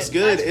Candyman it. looks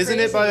good. That's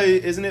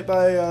Isn't it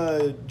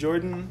by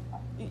Jordan?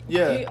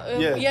 Yeah.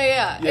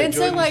 Yeah. And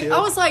so Jordan like Peele. I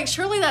was like,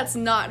 surely that's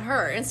not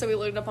her. And so we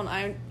looked up on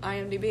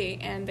IMDb,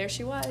 and there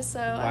she was. So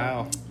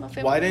Wow. my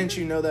family Why didn't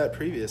you know that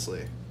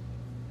previously?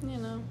 You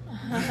know.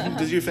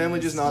 Does your family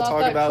just It's not not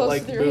talk that about close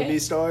like to their movie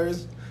head.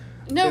 stars?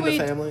 No, In the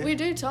family? we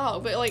do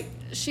talk, but like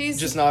she's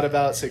Just not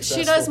about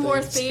successful she does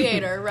more things.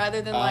 theater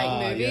rather than like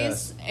Ah, movies,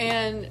 yes.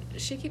 and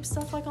she keeps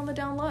stuff like on the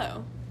down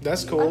low.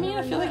 That's cool. I mean,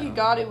 I feel like you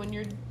got it when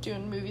you're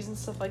doing movies and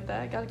stuff like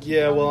that. Gotta keep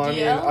yeah, it on well, the I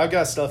mean, DL. I've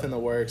got stuff in the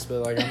works, but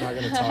like, I'm not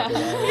gonna talk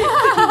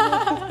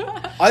about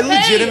it. I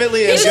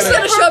legitimately am he's just gonna.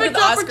 gonna show up at perfect the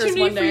Oscars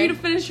opportunity one for day. you to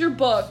finish your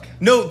book.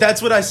 No,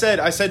 that's what I said.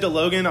 I said to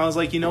Logan, I was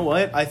like, you know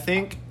what? I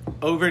think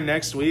over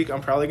next week,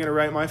 I'm probably gonna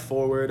write my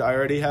forward. I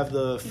already have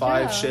the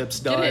 5 Yeah. ships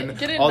Get it- done.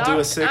 get it I'll do a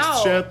knocked 6th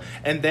out. ship,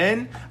 and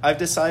then I've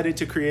decided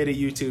to create a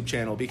YouTube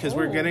channel because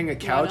we're Oh, getting a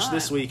couch not?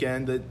 this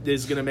weekend that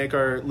is gonna make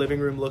our living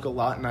room look a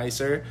lot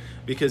nicer.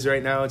 Because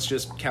right now it's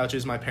just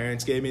couches my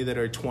parents gave me that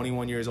are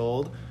 21 years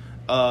old.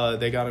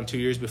 They got them 2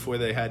 years before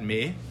they had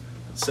me.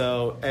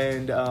 So,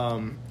 and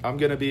I'm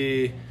gonna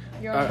be.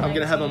 You're on I'm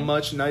gonna have a 19.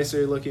 much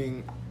nicer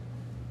looking.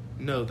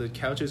 No, the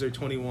couches are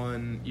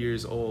 21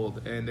 years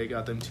old, and they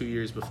got them 2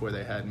 years before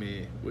they had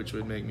me, which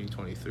would make me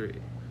 23.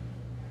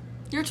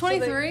 You're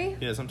 23.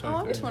 Yes, I'm Oh,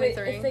 I'm 23.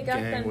 23. If they got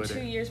Gang them with 2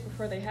 it. years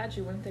before they had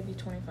you, wouldn't they be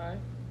 25?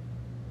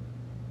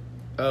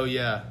 Oh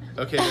yeah.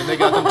 Okay, then they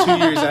got them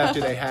 2 years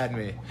after they had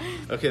me.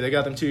 Okay, they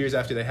got them 2 years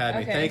after they had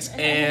me. Okay. Thanks,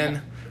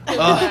 Anne.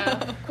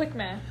 Quick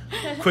math.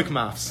 Quick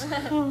maths.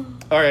 All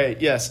right.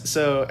 Yes.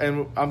 So,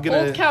 and I'm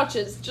gonna. Old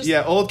couches. Just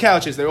Yeah, old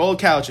couches. They're old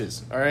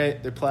couches. All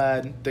right, they're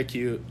plaid. They're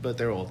cute, but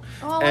they're old.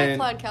 Oh, I like And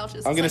plaid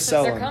couches. I'm gonna It's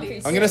sell They're them. comfy,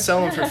 I'm gonna too.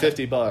 sell them for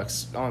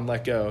 $50 on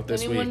Let Go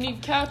this anyone week.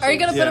 need couches? Are you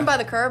gonna put Yeah. them by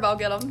the curb? I'll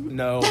get them.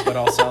 No, but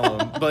I'll sell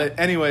them. But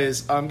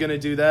anyways, I'm gonna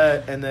do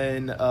that, and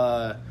then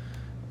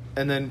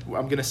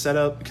I'm gonna set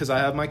up because I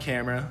have my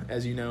camera,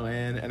 as you know,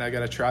 and I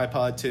got a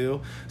tripod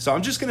too. So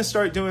I'm just gonna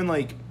start doing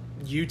like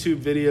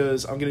YouTube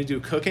videos. I'm gonna do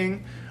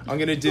cooking. I'm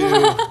gonna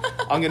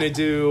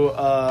do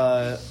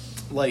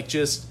like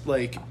just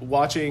like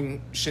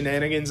watching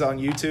shenanigans on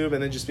YouTube,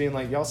 and then just being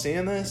like, y'all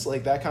seeing this?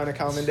 Like that kind of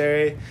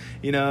commentary.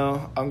 You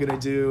know, I'm gonna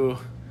do.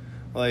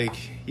 Like,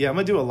 yeah, I'm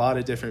gonna do a lot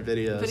of different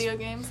videos. Video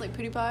games like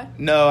PewDiePie.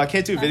 No, I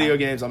can't do video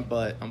games. I'm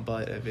butt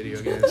at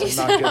video games. I'm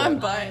not good. I'm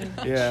at,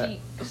 butt. Yeah.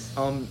 Cheeks.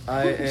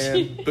 I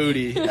am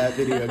booty at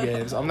video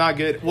games. I'm not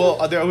good.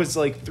 Well, there was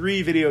like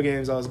 3 video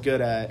games I was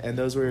good at, and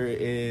those were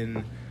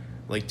in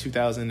like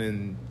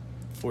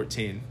 2004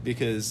 14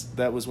 because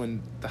that was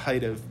when the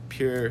height of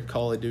pure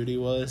Call of Duty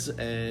was,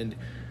 and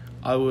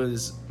I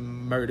was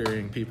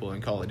murdering people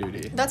in Call of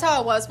Duty. That's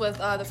how it was with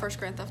the first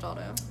Grand Theft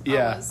Auto.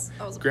 Yeah,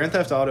 I was Grand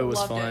Theft Auto was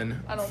loved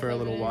fun for a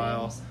little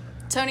while. Games.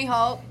 Tony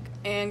Hawk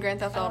and Grand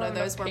Theft I don't Auto, have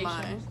those enough were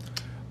mine. patience.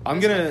 I'm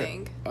That's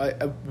my gonna.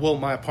 thing. Well,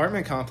 my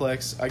apartment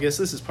complex. I guess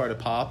this is part of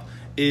Pop.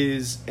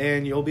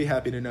 And you'll be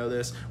happy to know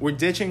this. We're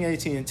ditching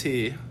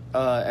AT&T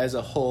as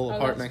a whole Oh,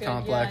 apartment that's good.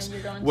 complex, Yeah,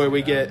 you're going where to,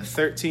 we get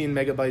 13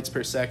 megabytes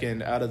per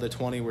second out of the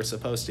 20 we're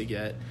supposed to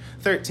get.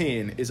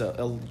 13 is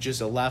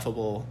just a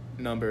laughable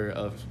number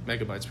of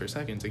megabytes per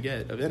second to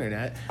get of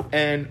internet,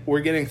 and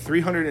we're getting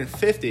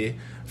 350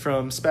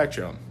 from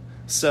Spectrum.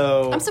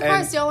 So I'm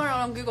surprised y'all aren't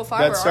on Google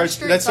Fiber.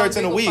 that starts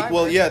in a Google week. Fiber.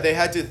 Well, yeah, they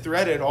had to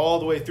thread it all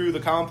the way through the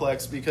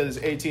complex because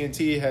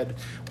AT&T had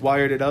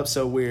wired it up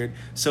so weird.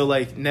 So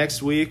like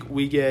next week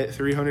we get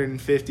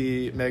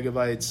 350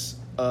 megabytes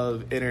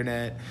of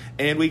internet,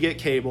 and we get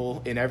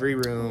cable in every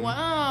room.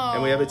 Wow.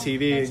 And we have a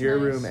TV That's in your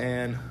nice. room,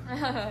 Anne.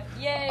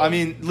 Yay. I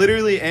mean,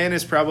 literally, Anne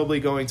is probably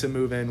going to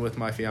move in with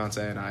my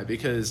fiance and I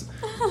because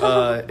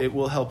it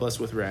will help us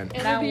with rent.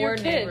 And Now it'll be your we're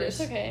kid. neighbors.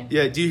 It's okay.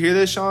 Yeah, do you hear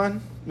this,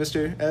 Sean?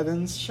 Mr.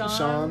 Evans?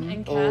 Sean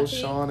and old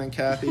Kathy? Sean and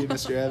Kathy,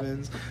 Mr.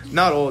 Evans.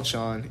 Not old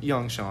Sean,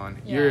 young Sean.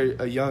 Yeah. You're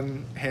a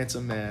young,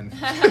 handsome man.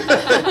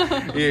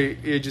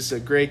 you're just a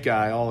great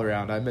guy all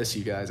around. I miss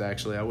you guys,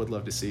 actually. I would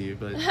love to see you,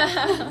 but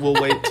we'll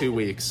wait 2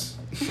 weeks.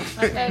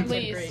 At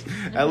Great. least.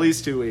 At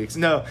least 2 weeks.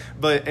 No,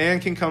 but Anne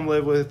can come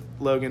live with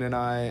Logan and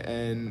I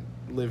and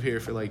live here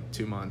for like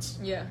 2 months.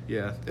 Yeah.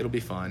 Yeah, it'll be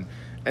fun.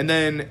 And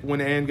then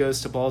when Anne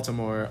goes to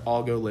Baltimore,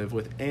 I'll go live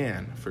with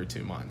Anne for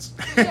 2 months.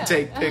 Yeah.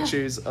 Take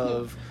pictures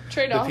of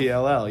Trade the off.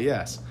 PLL.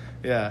 Yes.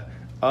 Yeah.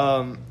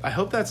 I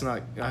hope that's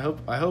not. I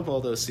hope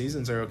all those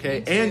seasons are okay.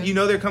 Me too. And you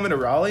know they're coming to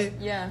Raleigh.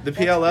 Yeah. The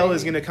that's PLL is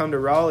crazy. going to come to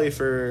Raleigh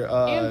for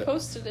Ian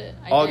posted it.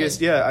 I August.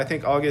 did. Yeah, I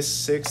think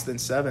August 6th and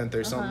 7th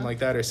or something Uh-huh. like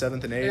that, or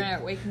 7th and They're 8th.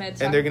 at Wake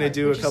Med. And they're gonna Park,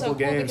 do a which is couple so cool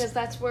games. because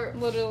that's where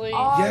Literally.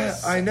 Yeah,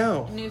 I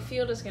know. new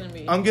field is gonna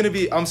be.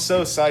 I'm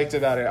so psyched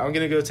about it. I'm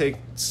gonna go take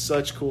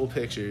such cool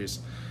pictures.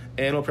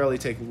 Anne will probably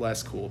take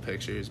less cool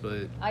pictures,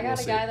 but I got we'll a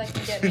see. guy that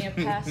can get me a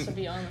pass to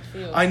be on the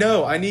field. I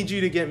know. I need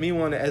you to get me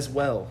one as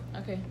well.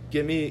 Okay.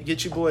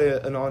 Get your boy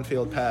an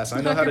on-field pass.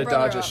 I know Hook how to your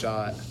brother dodge a up.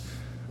 shot.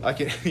 I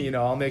can,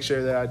 I'll make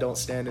sure that I don't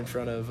stand in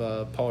front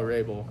of Paul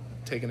Rabel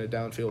taking a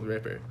downfield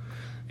ripper.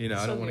 I So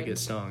don't want to good. get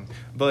stung.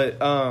 But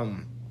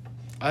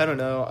I don't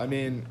know. I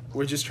mean,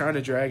 we're just trying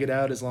to drag it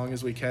out as long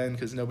as we can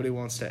because nobody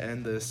wants to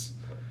end this.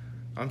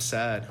 I'm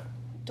sad.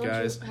 Don't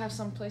Guys. you have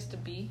some place to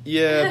be?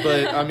 Yeah,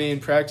 but I mean,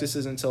 practice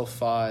is until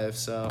 5,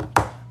 so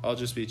I'll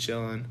just be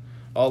chilling.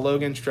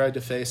 Logan tried to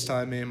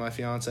FaceTime me and my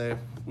fiance.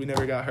 We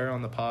never got her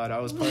on the pod. I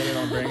was planning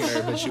on bringing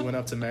her, but she went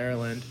up to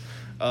Maryland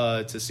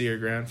to see her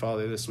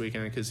grandfather this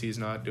weekend because he's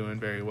not doing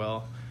very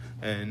well,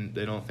 and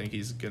they don't think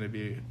he's going to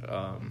be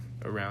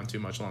around too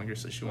much longer,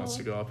 so she wants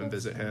to go up and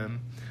visit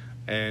him.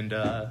 And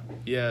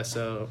yeah,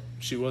 so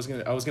I was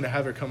gonna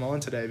have her come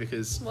on today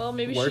because Well,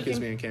 maybe work she can, is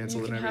being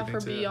canceled you and can have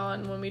everything her too. be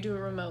on when we do it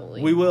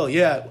remotely. We will,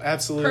 yeah,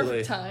 absolutely.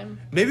 Perfect time.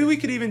 Maybe we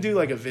could even do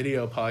like a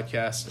video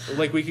podcast.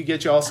 Like we could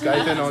get y'all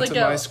Skyping It's onto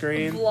like my a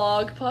screen.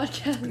 vlog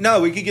podcast.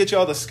 No, we could get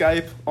y'all the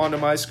Skype onto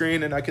my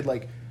screen, and I could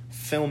like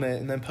film it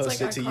and then It's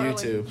post like it to iCarly.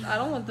 YouTube. I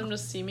don't want them to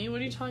see me.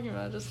 What are you talking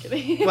about? Just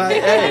kidding. Well,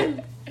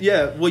 hey,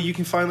 yeah. Well, you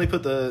can finally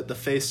put the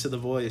face to the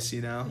voice.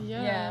 Yeah.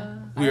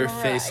 We I are remember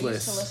I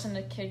faceless. used to listen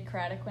to Kid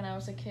Craddock when I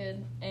was a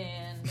kid,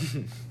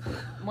 and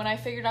when I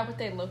figured out what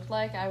they looked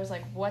like, I was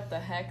like, "What the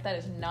heck? That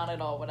is not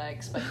at all what I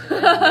expected."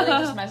 It really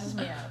just messes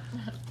me up.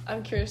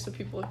 I'm curious what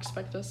people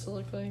expect us to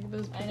look like.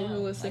 Those I people who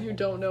know, listen who like-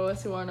 don't know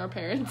us, who aren't our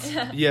parents.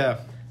 Yeah,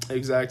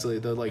 exactly.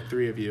 The like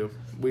 3 of you.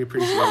 We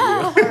appreciate you.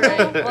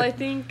 Alright, well, I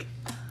think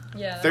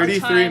Yeah. our 33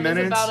 time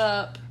minutes? is about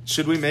up.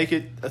 Should we make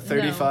it a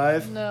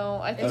 35? No,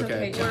 I think It's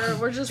Okay. okay.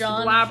 we're just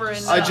John,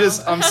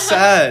 blabbering. I'm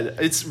sad.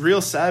 It's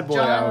real sad boy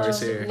John,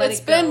 hours here. let It's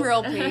it been go.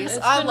 real peace.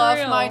 It's I been love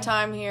real. my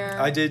time here.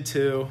 I did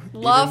too.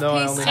 Love, even though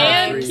I peace, only time.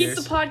 had and 3 keep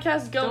years. the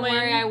podcast going. Don't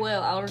worry, I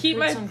will. I'll recruit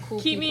Keep some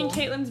cool keep me and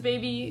people. Caitlin's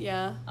baby.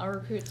 Yeah. I'll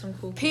recruit some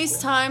cool Peace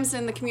people. times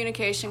in the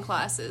communication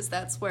classes.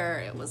 That's where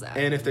it was at.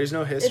 And if there's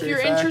no history you're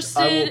fact, I will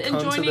interested in come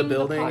to the joining the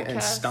building and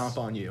podcast. stomp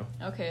on you.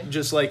 Okay.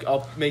 Just like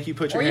I'll make you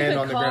put your Or you hand could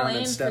on the call ground in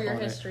and for step your on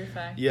it. history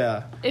fact.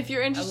 Yeah, If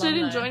you're interested in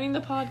Alumni. joining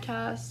the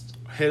podcast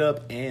hit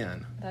up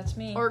Anne. That's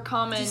me. or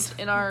comment Just-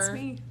 in that's our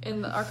me.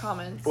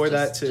 comments, Or just,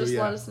 that too, Just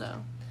yeah. let us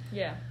know.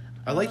 Yeah.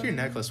 I like your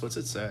necklace. What's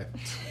it say?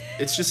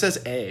 It just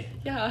says A.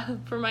 Yeah,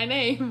 for my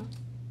name.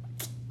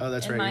 Oh,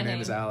 that's And right. my Your name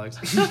name. is Alex.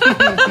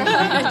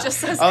 It just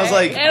says I was A.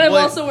 like, And I'm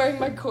what? also wearing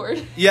my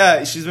cord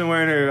Yeah, she's been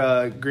wearing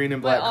her green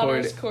and My black cord.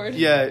 honors cord.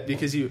 Yeah,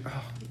 because you.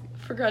 Oh,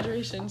 for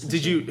graduation.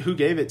 did you? Who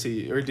gave it to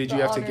you, or did The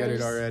you have to get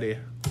it honors. already?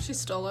 She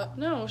stole it.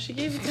 No, she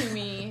gave it to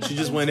me. She just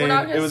Since went we're in.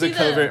 not gonna It was a see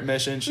them. covert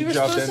mission. She We were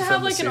dropped supposed in to have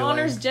from like the an ceiling.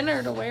 honors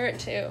dinner to wear it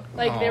to.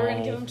 Like they were gonna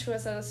Aw. give them to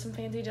us at some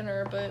fancy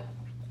dinner, but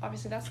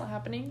obviously that's not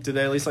happening. Did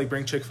they at least like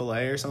bring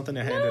Chick-fil-A or something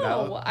to hand it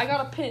out? No, I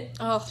got a pin.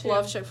 Oh, too.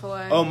 love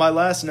Chick-fil-A. Oh, my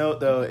last note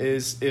though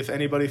is if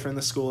anybody from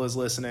the school is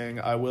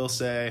listening, I will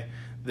say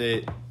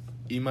that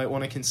you might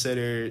want to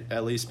consider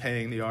at least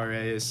paying the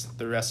RAs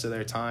the rest of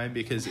their time,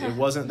 because it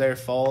wasn't their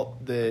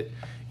fault that,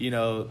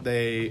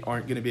 they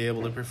aren't going to be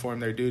able to perform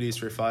their duties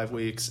for 5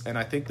 weeks. And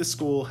I think the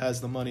school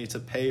has the money to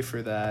pay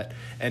for that,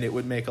 and it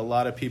would make a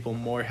lot of people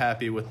more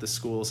happy with the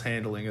school's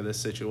handling of this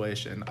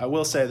situation. I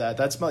will say that.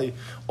 That's my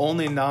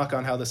only knock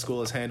on how the school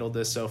has handled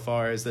this so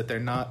far, is that they're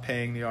not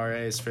paying the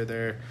RAs for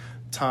their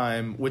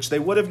time, which they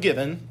would have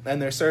given,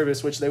 and their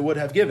service, which they would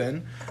have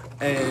given.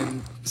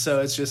 And so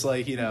it's just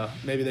like,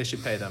 maybe they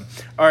should pay them.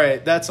 All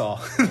right, that's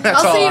all.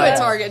 I'll see you at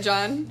Target,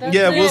 John.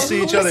 We'll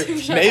see each other.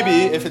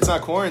 Maybe if it's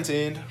not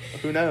quarantined.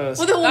 Who knows?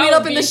 Well, then we'll meet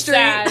up in the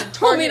street.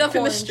 We'll meet up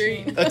in the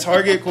street. A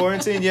Target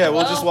quarantine? Yeah,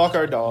 we'll just walk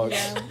our dogs.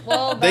 Yeah.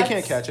 Well, they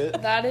can't catch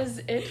it. That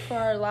is it for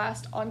our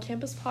last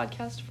on-campus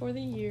podcast for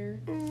the year.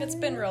 It's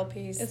been real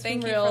peace.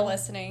 Thank you real. for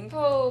listening.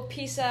 Oh,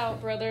 peace out,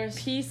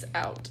 brothers. Peace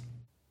out.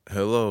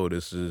 Hello,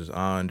 this is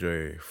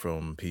Andre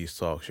from Peace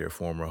Talks, your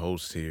former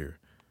host here.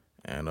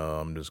 And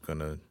I'm just going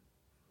to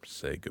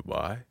say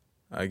goodbye,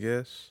 I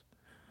guess.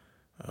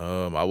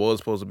 I was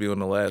supposed to be on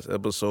the last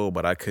episode,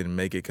 but I couldn't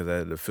make it because I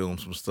had to film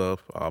some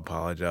stuff. I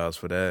apologize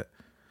for that.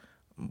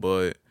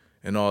 But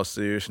in all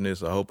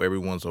seriousness, I hope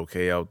everyone's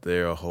okay out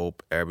there. I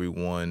hope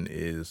everyone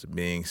is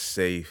being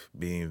safe,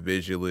 being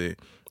vigilant,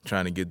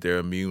 trying to get their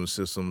immune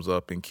systems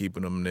up and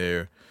keeping them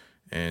there,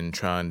 and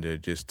trying to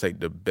just take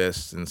the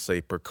best and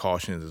safe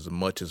precautions as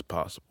much as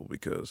possible,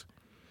 because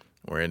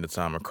we're in a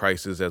time of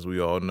crisis, as we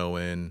all know,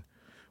 and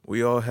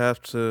we all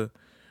have to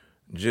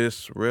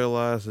just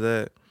realize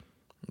that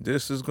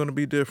this is going to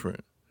be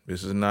different.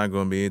 This is not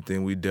going to be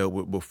anything we dealt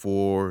with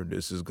before.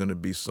 This is going to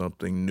be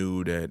something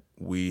new that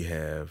we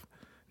have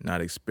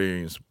not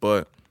experienced,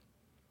 but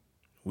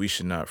we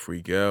should not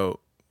freak out.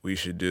 We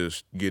should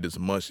just get as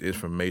much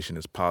information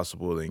as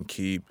possible and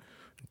keep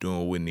doing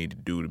what we need to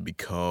do to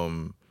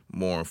become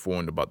more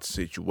informed about the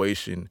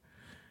situation.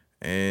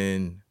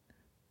 And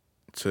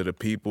to the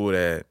people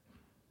that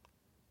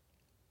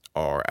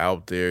are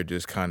out there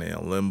just kind of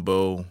in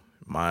limbo,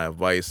 my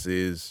advice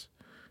is,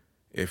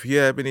 if you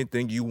have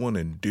anything you want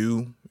to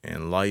do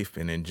in life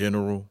and in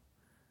general,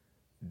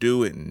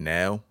 do it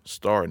now.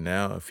 Start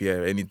now. If you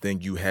have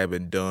anything you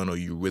haven't done or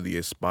you really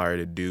aspire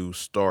to do,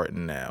 start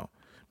now.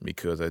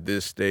 Because at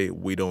this state,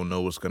 we don't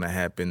know what's going to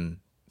happen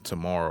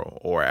tomorrow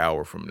or an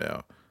hour from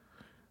now.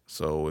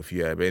 So if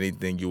you have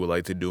anything you would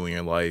like to do in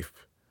your life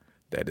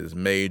that is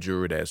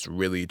major, that's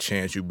really a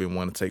chance you've been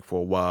wanting to take for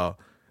a while,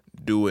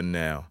 do it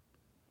now.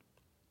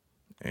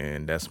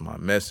 And that's my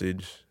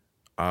message.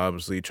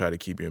 Obviously, try to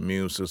keep your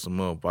immune system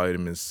up,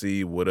 vitamin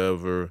C,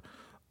 whatever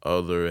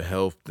other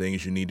health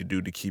things you need to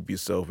do to keep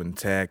yourself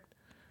intact,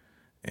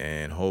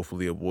 and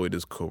hopefully avoid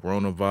this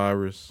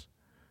coronavirus.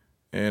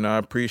 And I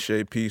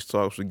appreciate Peace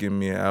Talks for giving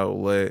me an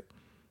outlet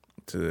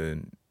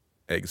to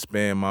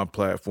expand my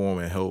platform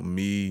and help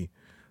me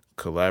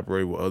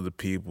collaborate with other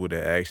people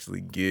that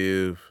actually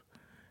give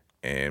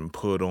and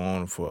put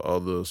on for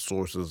other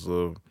sources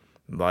of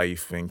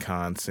life and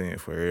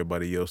content for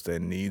everybody else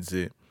that needs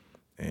it,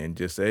 and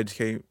just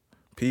educate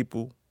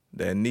people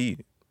that need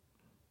it.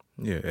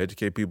 Yeah,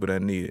 educate people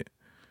that need it.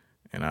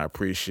 And I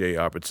appreciate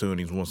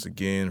opportunities once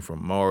again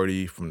from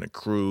Marty, from the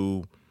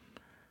crew,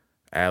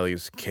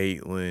 Alex,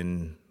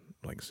 Caitlin,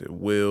 like I said,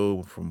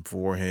 Will from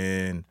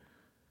Forehand,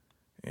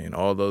 and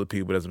all the other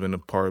people that's been a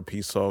part of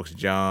Peace Talks,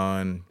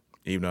 John,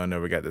 even though I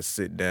never got to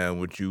sit down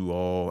with you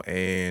all,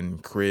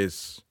 and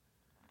Chris,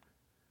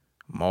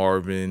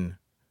 Marvin.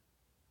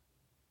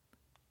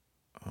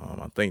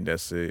 I think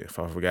that's it. If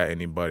I forgot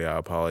anybody, I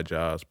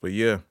apologize. But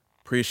yeah,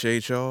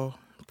 appreciate y'all.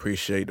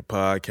 Appreciate the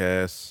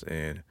podcast.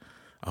 And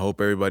I hope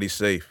everybody's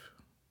safe.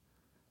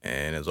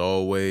 And as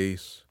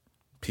always,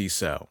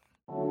 peace out.